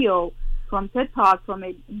video from TED Talk from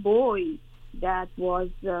a boy that was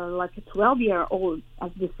like a 12-year-old,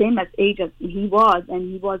 as the same as age as he was,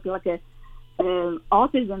 and he was like a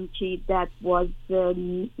autism kid that was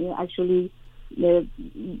actually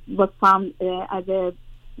was found as a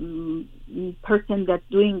person that's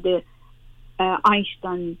doing the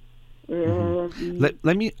Einstein.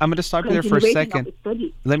 Let me. I'm going to stop you there for a second.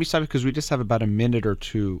 Let me stop because we just have about a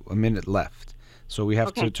minute left. So we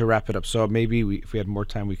have to wrap it up. So maybe if we had more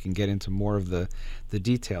time, we can get into more of the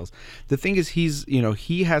details. The thing is,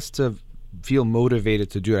 he has to feel motivated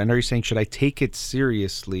to do it. I know you're saying, should I take it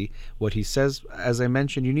seriously? What he says, as I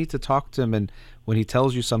mentioned, you need to talk to him, and when he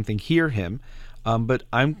tells you something, hear him. But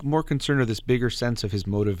I'm more concerned with this bigger sense of his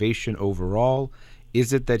motivation overall.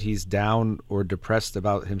 Is it that he's down or depressed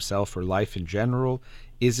about himself or life in general?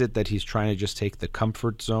 Is it that he's trying to just take the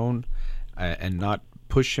comfort zone and not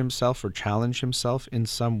push himself or challenge himself in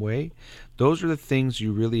some way? Those are the things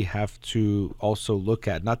you really have to also look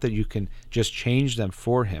at. Not that you can just change them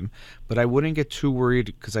for him, but I wouldn't get too worried,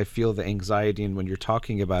 because I feel the anxiety, and when you're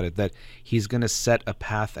talking about it, that he's going to set a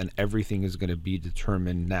path and everything is going to be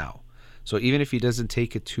determined now. So even if he doesn't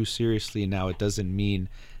take it too seriously now, it doesn't mean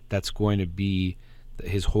that's going to be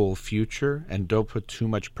his whole future. And don't put too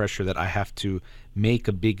much pressure that I have to make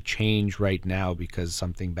a big change right now because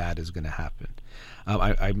something bad is going to happen.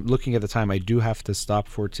 I'm looking at the time. I do have to stop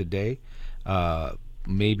for today.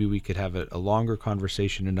 Maybe we could have a longer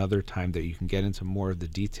conversation another time that you can get into more of the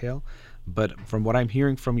detail. But from what I'm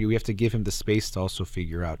hearing from you, we have to give him the space to also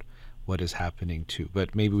figure out what is happening too.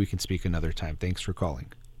 But maybe we can speak another time. Thanks for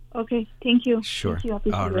calling. Okay, thank you. Sure. Thank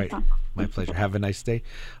you. All right. My pleasure. Have a nice day.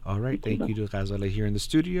 All right. Thank you to Ghazaleh here in the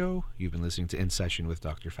studio. You've been listening to In Session with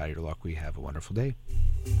Dr. Farid Holakouee. Have a wonderful day.